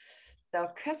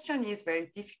the question is very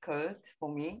difficult for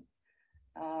me,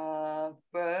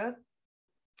 but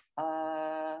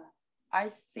I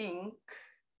think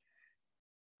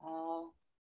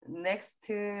next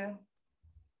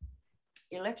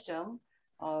election,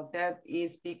 that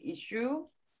is big issue,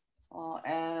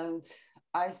 and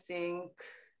I think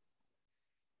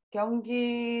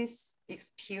Gyeonggi's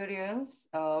experience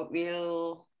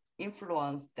will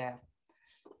influence that.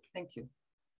 Thank you.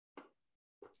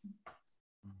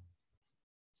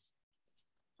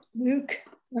 Luke,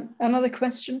 another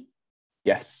question?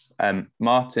 Yes.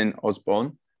 Martin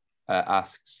Osborne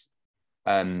asks,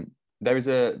 there is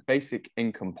a basic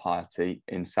income party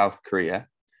in South Korea.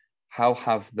 How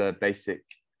have the basic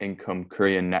income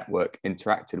Korean network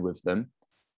interacted with them?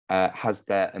 Has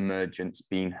their emergence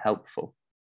been helpful?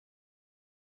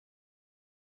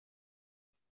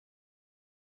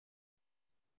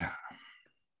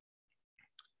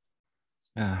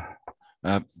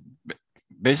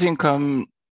 Basic income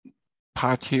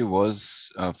party was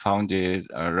founded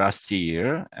last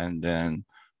year, and then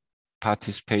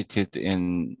participated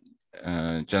in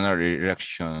general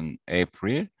election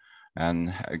April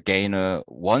and gained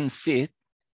one seat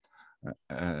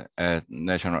at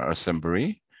National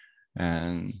Assembly,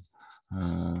 and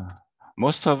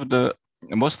most of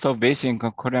Basic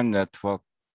Income Korean Network,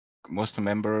 most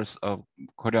members of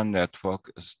Korean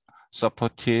Network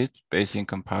supported Basic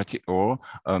Income Party or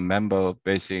a member of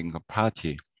Basic Income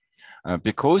Party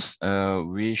because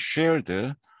we share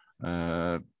the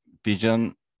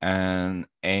vision and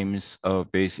aims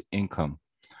of basic income.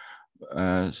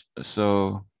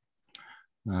 So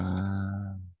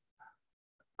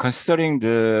considering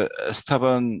the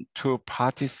stubborn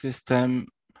two-party system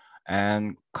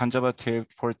and conservative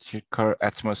political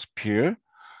atmosphere,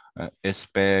 it's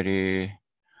very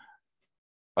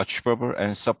achievable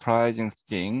and surprising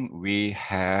thing. We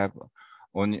have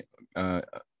only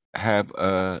have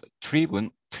a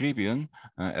tribune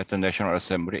at the National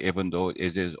Assembly, even though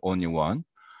it is only one.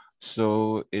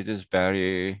 So it is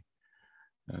very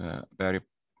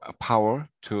power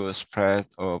to spread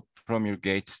or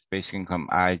promulgate basic income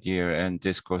idea and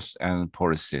discourse and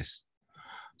policies.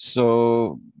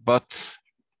 So, but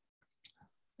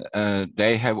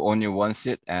they have only one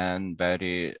seat and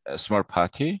very small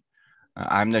party.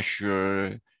 I'm not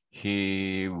sure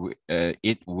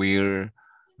it will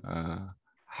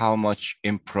how much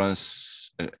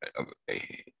influence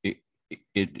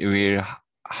it will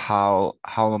how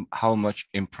much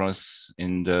influence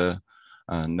in the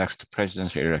next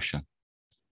presidential election.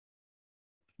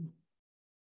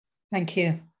 Thank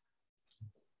you.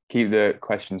 Keep the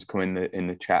questions coming in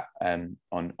the chat on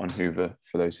Hoover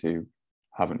for those who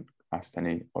haven't asked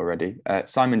any already.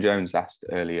 Simon Jones asked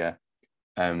earlier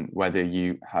whether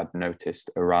you had noticed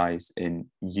a rise in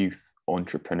youth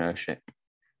entrepreneurship.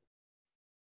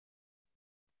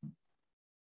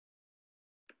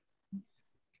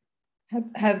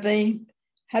 Have the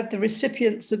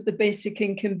recipients of the basic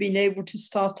income been able to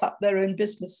start up their own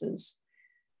businesses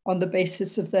on the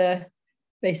basis of their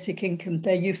basic income,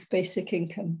 their youth basic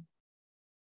income?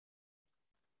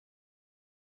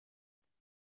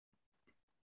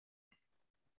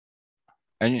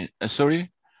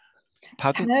 Sorry,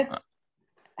 pardon?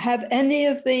 Have any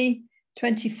of the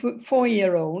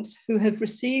 24-year-olds who have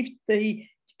received the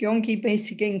Gyeonggi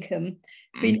basic income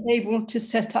been able to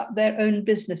set up their own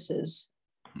businesses?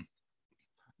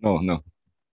 No.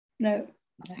 No.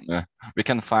 We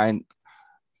can find.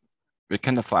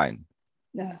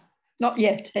 No, not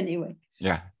yet anyway.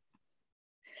 Yeah.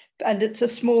 And it's a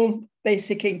small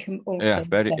basic income also. Yeah,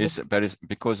 it's very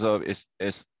because of its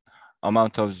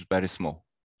amount of is very small.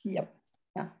 Yep.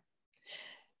 Yeah.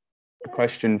 A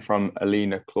question from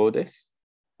Alina Claudis.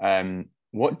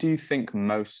 What do you think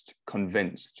most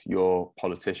convinced your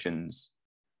politicians?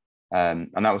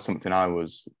 And that was something I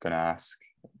was going to ask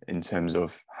in terms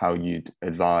of how you'd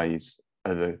advise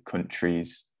other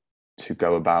countries to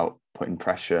go about putting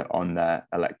pressure on their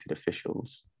elected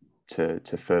officials to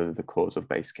further the cause of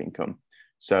basic income.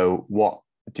 So what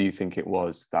do you think it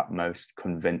was that most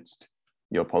convinced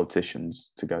your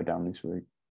politicians to go down this route?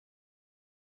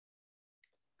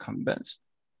 Convinced?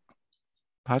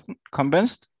 Pardon?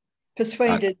 Convinced?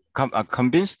 Persuaded.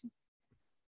 Convinced?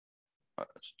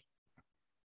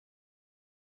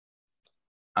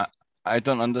 I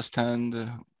don't understand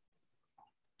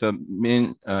the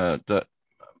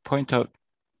point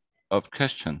of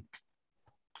question.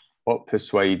 What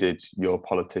persuaded your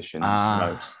politicians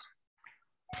most?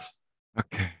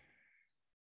 Okay.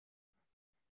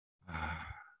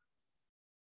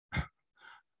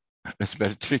 It's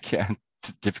very tricky and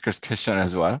difficult question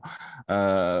as well,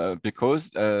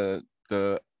 because the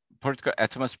political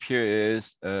atmosphere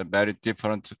is very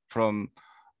different from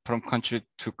country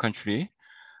to country.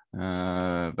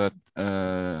 But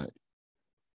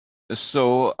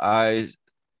so I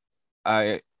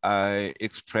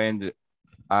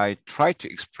try to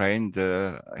explain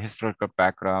the historical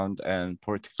background and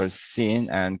political scene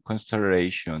and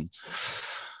consideration.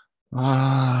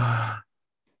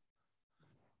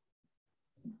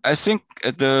 I think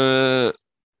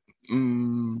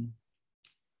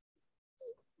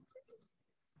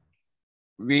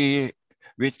we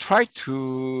try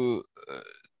to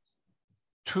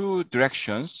two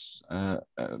directions.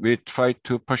 We try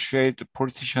to persuade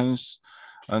politicians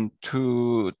on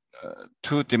two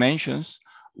dimensions.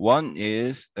 One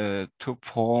is to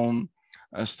form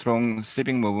strong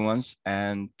civic movements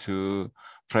and to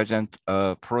present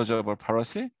a plausible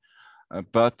policy.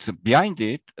 But behind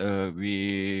it,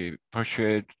 we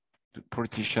persuade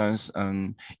politicians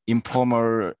on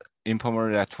informal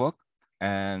network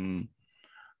and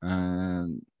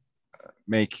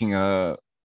making a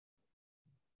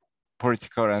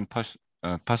political and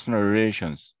personal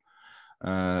relations.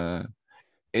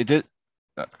 It is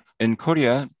in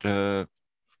Korea.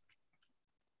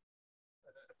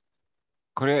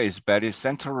 Korea is very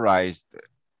centralized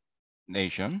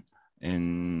nation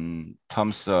in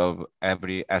terms of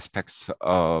every aspects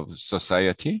of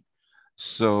society.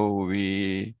 So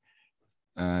we,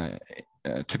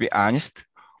 to be honest,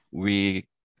 we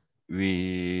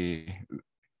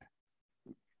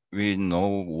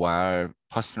know while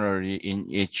personally in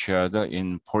each other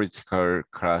in political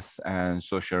class and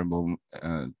social movement,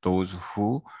 those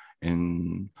who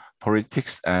in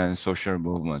politics and social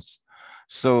movements.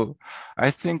 So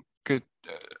I think it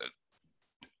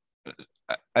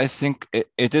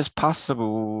is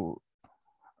possible.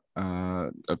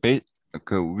 We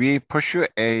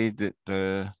persuade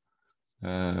the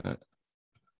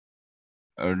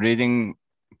reading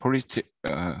politics.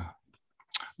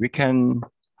 We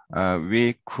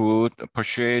could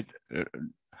persuade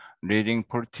leading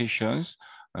politicians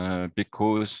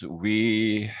because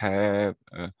we have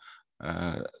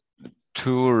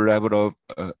two levels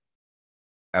of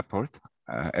effort.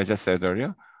 As I said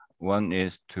earlier, one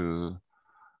is to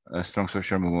a strong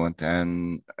social movement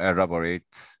and elaborate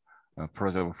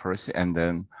project policy, and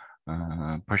then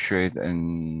persuade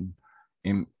in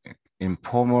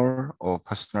informal or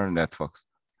personal networks.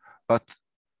 But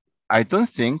I don't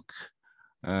think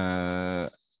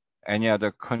any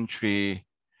other country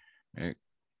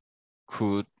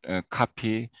could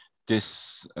copy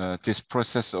this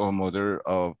process or model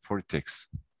of politics.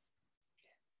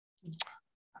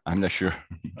 I'm not sure.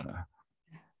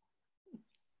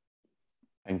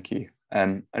 Thank you.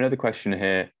 Another question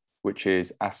here, which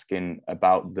is asking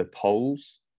about the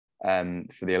polls for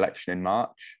the election in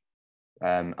March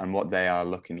and what they are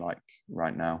looking like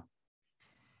right now.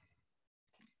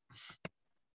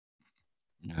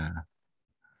 Yeah.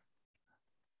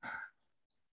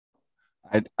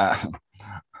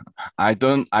 I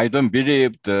don't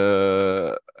believe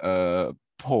the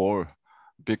poll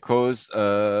because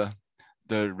the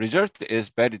result is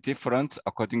very different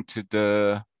according to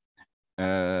the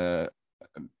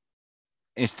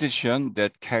institution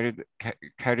that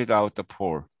carried out the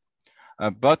poll.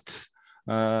 But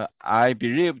I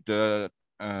believe the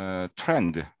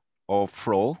trend or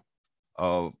flow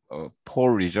of poll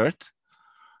result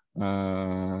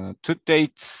to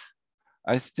date,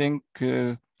 I think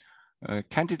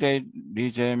candidate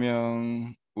Lee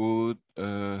Jae-myung would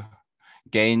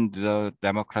gain the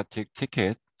Democratic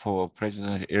ticket for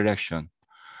presidential election,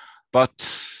 but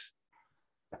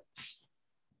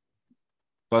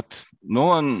no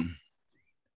one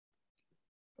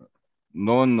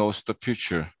knows the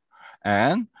future.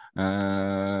 And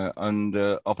on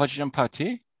the opposition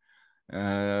party,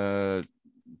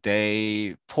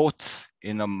 they fought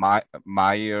in a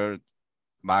mired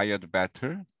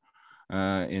battle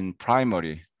in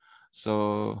primary.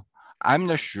 So I'm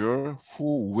not sure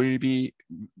who will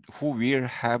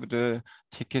have the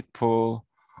ticket for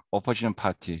opposition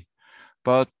party,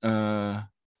 but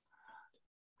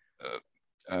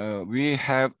we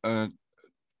have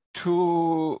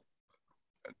two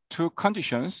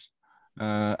conditions.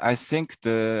 I think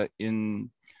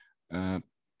in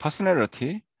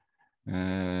personality,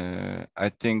 I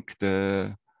think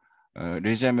the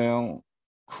Lee Jae-myung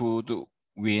could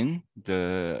win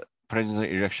the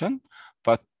presidential election,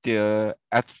 but the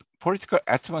political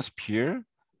atmosphere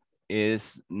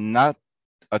is not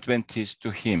advantage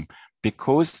to him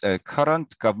because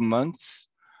current governments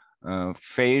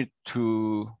failed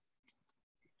to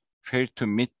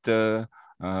meet the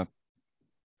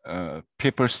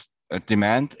people's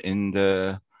demand in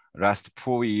the last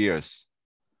 4 years.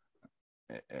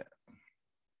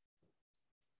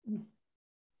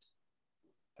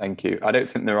 Thank you. I don't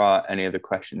think there are any other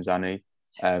questions, Annie.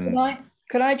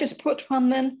 Could I just put one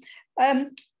then?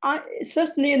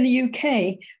 Certainly in the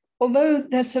UK, although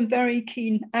there's some very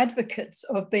keen advocates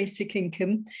of basic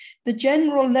income, the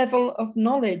general level of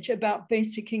knowledge about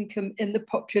basic income in the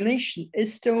population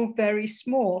is still very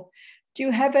small. Do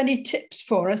you have any tips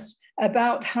for us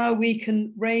about how we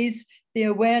can raise the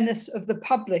awareness of the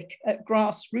public at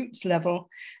grassroots level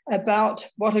about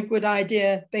what a good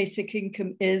idea basic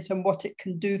income is and what it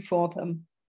can do for them?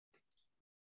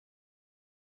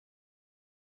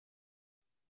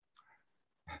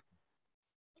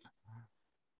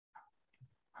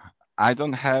 I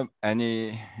don't have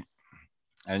any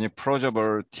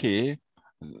plausible tip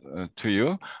to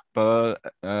you, but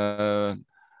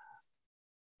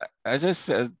as I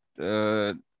said,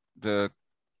 the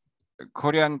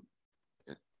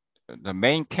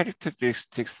main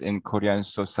characteristics in Korean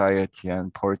society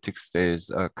and politics is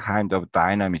a kind of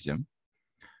dynamism.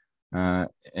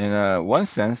 In one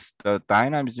sense, the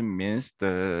dynamism means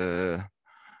the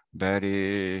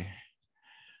very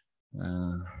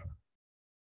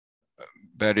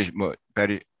very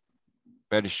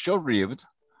short-lived,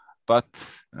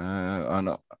 but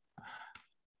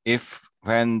if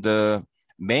when the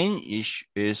main issue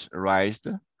is raised,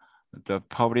 the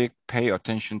public pay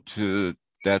attention to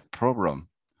that problem.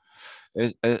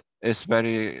 It's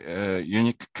very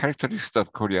unique characteristic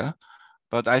of Korea,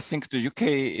 but I think the UK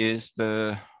is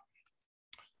the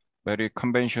very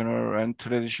conventional and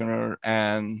traditional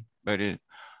and very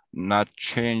not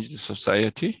changed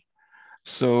society.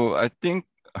 So I think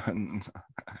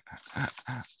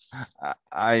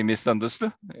I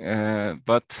misunderstood,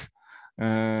 but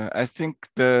I think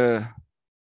the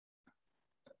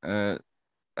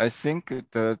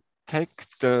take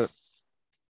the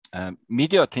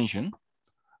media attention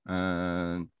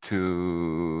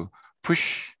to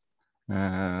push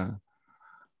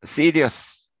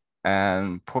serious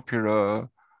and popular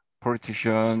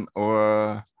politician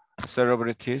or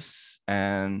celebrities,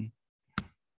 and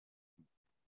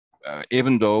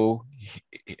even though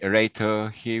later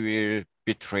he will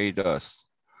betray us.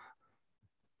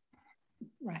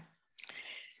 Right.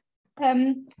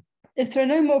 If there are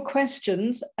no more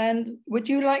questions, and would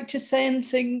you like to say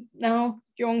anything now,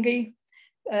 Yonggi,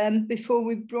 before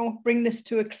we bring this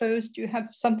to a close? Do you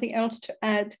have something else to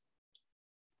add?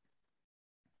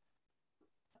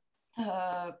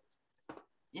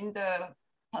 In the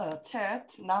chat,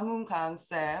 Namun Kang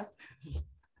said,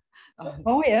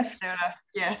 oh, yes.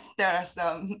 There are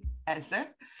some answers.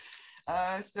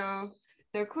 So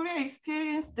the Korea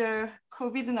experienced the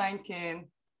COVID-19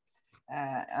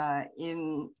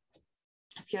 in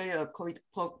period of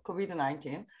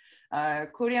COVID-19.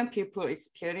 Korean people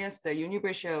experienced the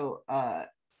universal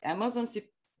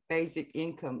emergency basic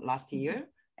income last year,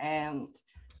 and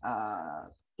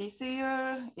this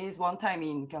year is one time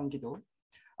in Gyeonggi-do.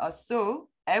 So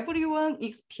everyone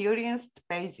experienced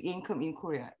basic income in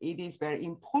Korea. It is very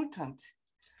important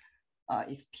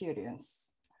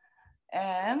experience.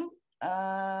 And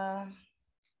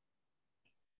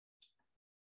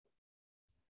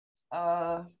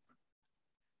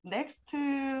next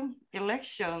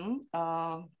election,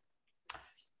 I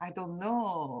don't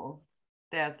know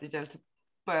that result,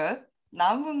 but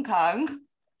Namun Kang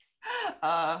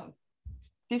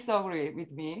disagree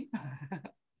with me.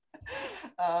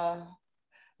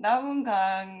 Namun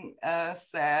Kang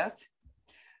said,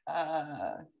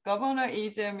 Governor Lee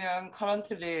Jae-myung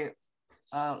currently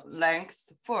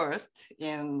ranks first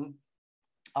in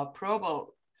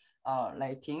approval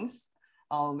ratings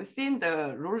within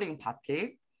the ruling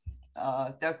party.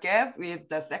 The gap with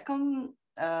the second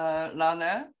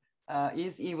runner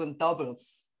is even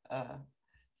doubles.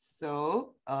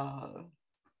 So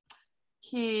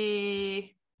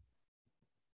he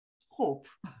hope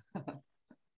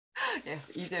yes,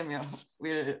 Lee Jae-myung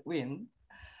will win.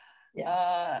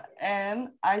 Yeah. And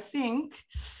I think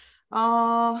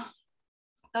the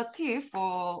tip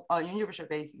for universal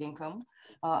basic income,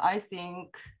 I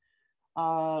think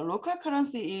local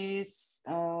currency is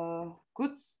a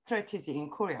good strategy in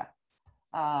Korea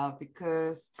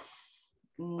because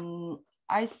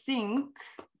I think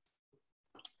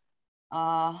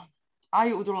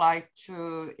I would like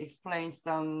to explain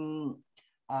some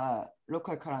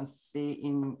local currency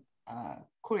in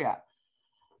Korea.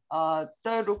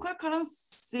 The local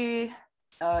currency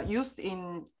used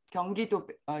in Gyeonggi-do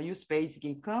use basic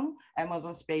income,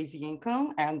 emergency basic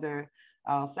income, and the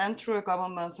central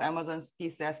government's emergency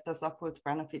disaster support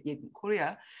benefit in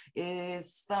Korea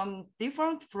is some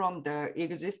different from the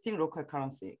existing local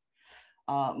currency.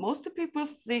 Most people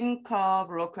think of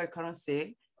local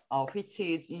currency, which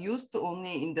is used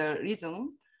only in the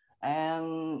region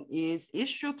and is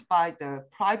issued by the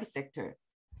private sector.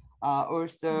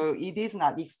 Also, it is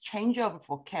not exchangeable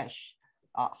for cash.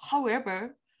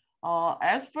 However,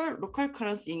 as for local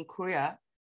currency in Korea,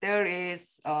 there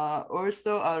is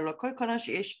also a local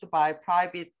currency issued by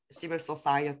private civil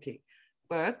society.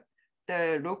 But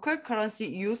the local currency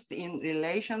used in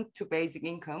relation to basic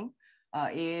income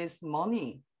is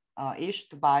money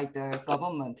issued by the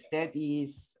government that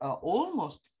is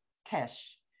almost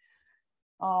cash.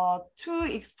 To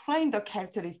explain the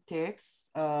characteristics,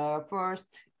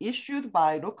 first, issued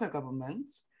by local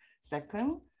governments.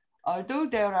 Second, although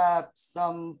there are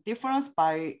some difference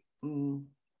by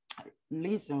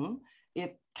region,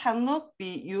 it cannot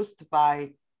be used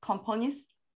by companies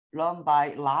run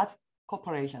by large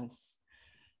corporations.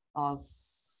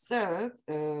 Third,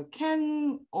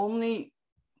 can only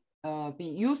be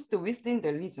used within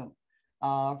the region.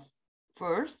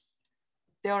 First,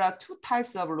 there are two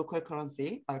types of local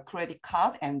currency, credit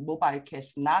card and mobile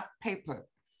cash, not paper.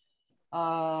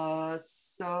 From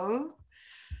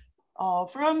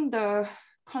the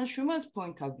consumer's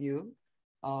point of view,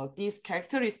 these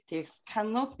characteristics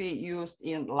cannot be used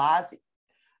in large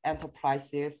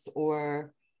enterprises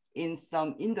or in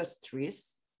some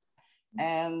industries,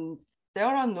 and there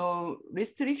are no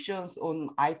restrictions on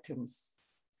items.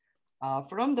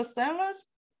 From the seller's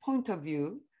point of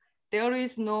view, there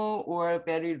is no or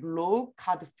very low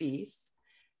card fees,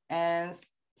 and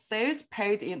sales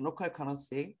paid in local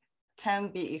currency can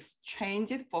be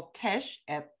exchanged for cash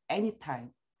at any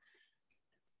time.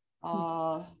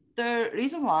 The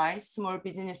reason why small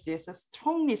businesses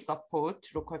strongly support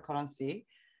local currency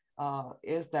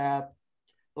is that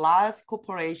large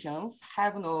corporations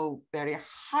have no very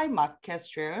high market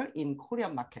share in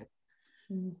Korean market.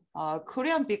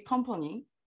 Korean big companies,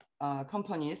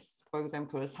 for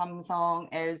example, Samsung,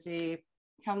 LG,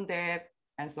 Hyundai,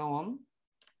 and so on,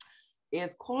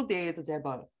 is called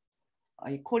재벌.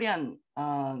 Korean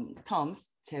terms,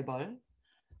 재벌.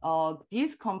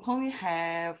 These companies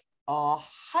have a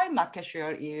high market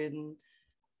share in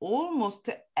almost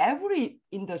every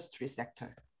industry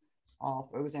sector.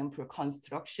 For example,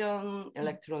 construction,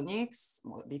 electronics,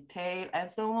 retail, and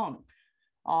so on.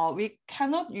 We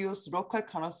cannot use local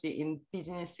currency in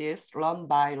businesses run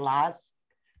by large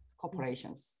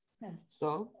corporations. Yeah.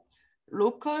 So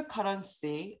local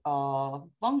currency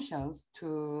functions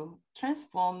to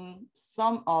transform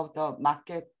some of the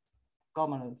market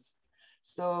governance.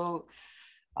 So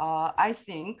I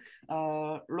think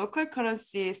local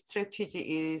currency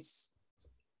strategy is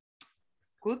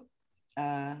good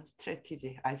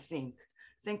strategy, I think.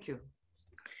 Thank you.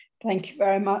 Thank you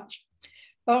very much.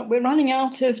 Well, we're running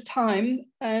out of time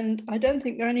and I don't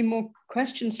think there are any more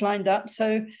questions lined up.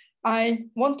 So I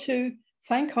want to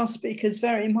thank our speakers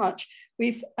very much.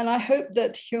 And I hope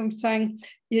that Hyung-sang,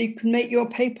 you can make your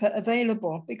paper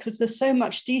available because there's so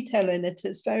much detail in it.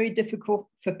 It's very difficult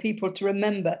for people to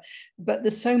remember, but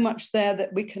there's so much there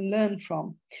that we can learn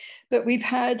from. But we've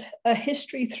had a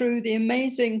history through the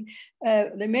amazing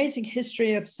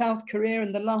history of South Korea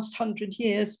in the last 100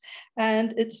 years.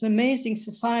 And it's an amazing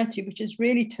society which has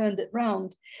really turned it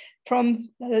round. From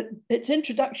its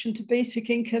introduction to basic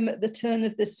income at the turn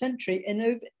of this century,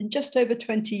 in just over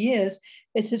 20 years,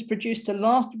 it has produced a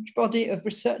large body of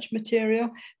research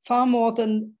material, far more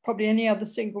than probably any other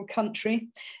single country.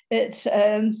 It's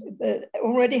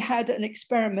already had an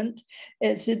experiment.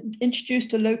 It's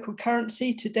introduced a local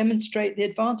currency to demonstrate the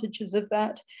advantages of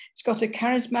that. It's got a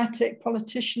charismatic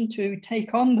politician to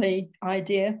take on the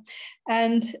idea.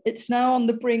 And it's now on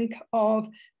the brink of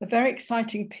a very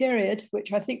exciting period,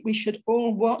 which I think we should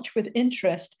all watch with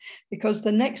interest, because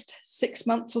the next 6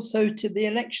 months or so to the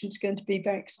election is going to be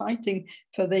very exciting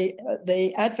for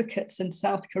the advocates in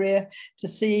South Korea to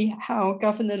see how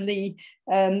Governor Lee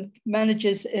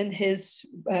manages in his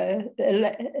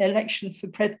election for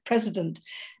president.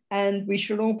 And we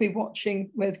should all be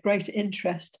watching with great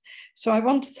interest. So I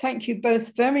want to thank you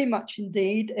both very much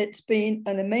indeed. It's been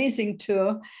an amazing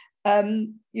tour.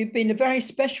 You've been a very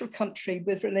special country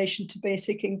with relation to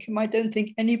basic income. I don't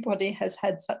think anybody has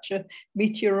had such a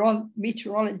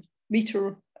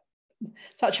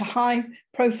such a high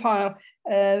profile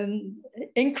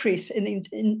increase in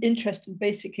interest in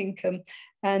basic income.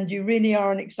 And you really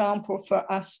are an example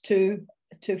for us to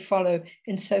follow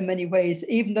in so many ways,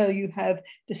 even though you have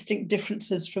distinct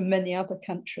differences from many other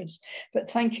countries. But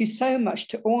thank you so much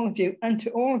to all of you and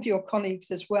to all of your colleagues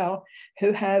as well,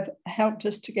 who have helped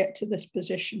us to get to this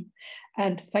position.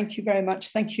 And thank you very much.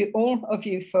 Thank you all of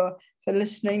you for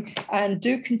listening, and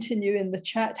do continue in the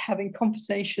chat having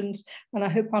conversations. And I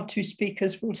hope our two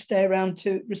speakers will stay around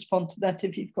to respond to that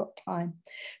if you've got time.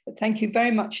 But thank you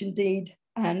very much indeed.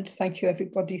 And thank you,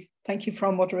 everybody. Thank you for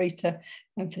our moderator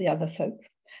and for the other folk.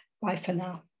 Bye for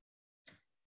now.